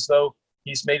feel as though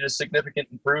he's made a significant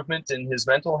improvement in his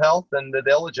mental health, then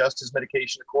they'll adjust his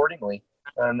medication accordingly.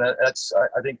 And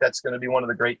I think that's going to be one of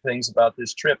the great things about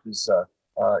this trip is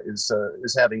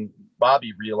having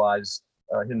Bobby realize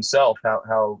himself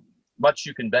how much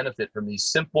you can benefit from these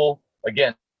simple,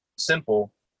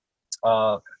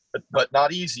 but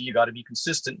not easy. You got to be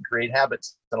consistent and create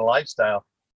habits and a lifestyle.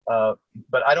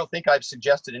 But I don't think I've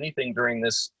suggested anything during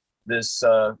this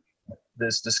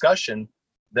discussion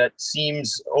that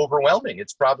seems overwhelming.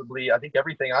 It's probably, I think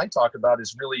everything I talk about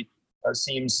is really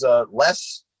seems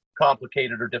less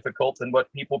complicated or difficult than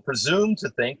what people presume to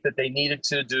think that they needed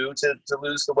to do to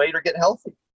lose the weight or get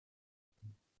healthy.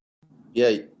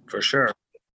 Yeah, For sure.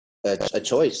 a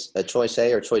choice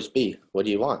A or choice B. What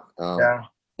do you want? Yeah.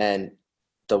 And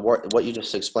what you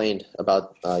just explained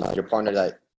about your partner,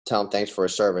 that tell him thanks for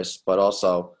his service, but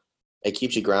also it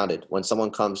keeps you grounded. When someone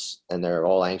comes and they're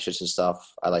all anxious and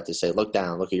stuff, I like to say, look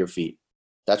down, look at your feet.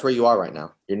 That's where you are right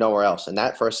now. You're nowhere else. And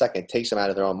that for a second takes them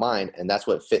out of their own mind. And that's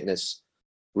what fitness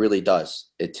really does.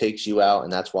 It takes you out.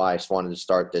 And that's why I just wanted to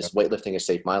start this. Weightlifting has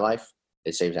saved my life.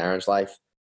 It saves Aaron's life.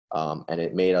 And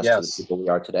it made us to the people we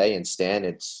are today. And Stan,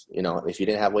 it's, if you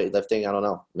didn't have weightlifting, I don't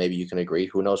know, maybe you can agree.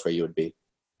 Who knows where you would be?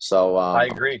 So I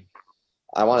agree.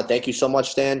 I want to thank you so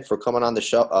much, Stan, for coming on the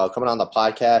show, coming on the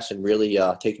podcast, and really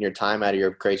taking your time out of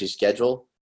your crazy schedule.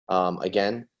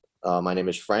 Again, my name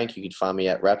is Frank. You can find me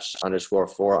at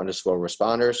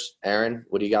reps_4_responders. Aaron,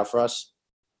 what do you got for us?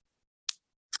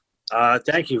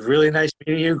 Thank you. Really nice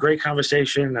meeting you. Great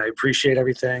conversation. I appreciate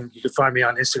everything. You can find me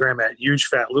on Instagram at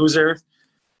hugefatloser.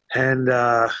 And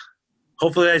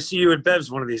hopefully I see you at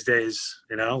Bev's one of these days.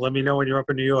 Let me know when you're up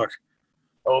in New York.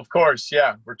 Oh, of course.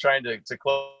 Yeah. We're trying to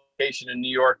close in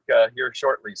New York here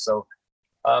shortly. So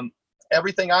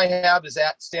everything I have is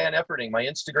at Stan Efferding. My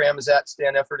Instagram is at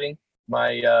Stan Efferding.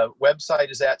 My website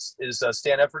is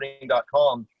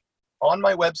stanefferding.com. On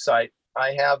my website,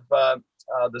 I have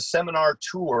the seminar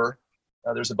tour.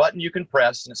 There's a button you can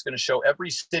press, and it's going to show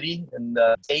every city and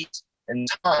date and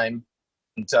time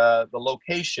and the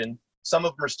location. Some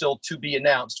of them are still to be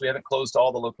announced. We haven't closed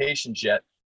all the locations yet.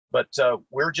 But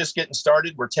we're just getting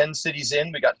started. We're 10 cities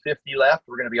in. We got 50 left.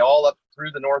 We're going to be all up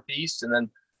through the Northeast and then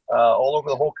all over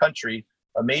the whole country,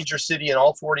 a major city in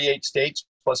all 48 states,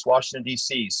 plus Washington,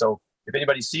 D.C. So if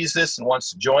anybody sees this and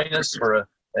wants to join us for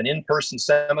an in-person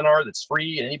seminar that's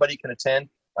free and anybody can attend,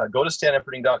 go to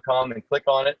stanefferding.com and click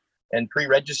on it and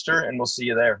pre-register, and we'll see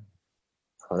you there.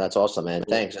 Oh, that's awesome, man.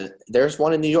 Thanks. There's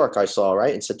one in New York I saw,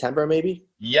 right? In September, maybe?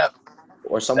 Yep.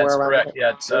 Or somewhere That's around correct.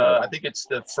 there? Yeah, I think it's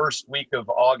the first week of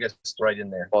August right in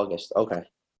there. August. Okay.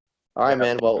 All right,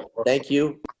 man. Well, thank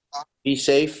you. Be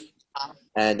safe.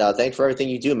 And thanks for everything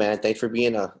you do, man. Thanks for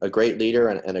being a great leader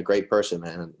and a great person,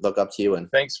 man. Look up to you. And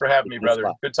thanks for having me, brother.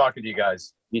 Good talking to you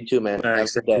guys. You too, man.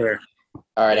 Thanks. Have a good day.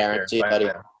 All right, Take Aaron. care. See you, Bye buddy.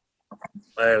 now.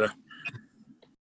 Later.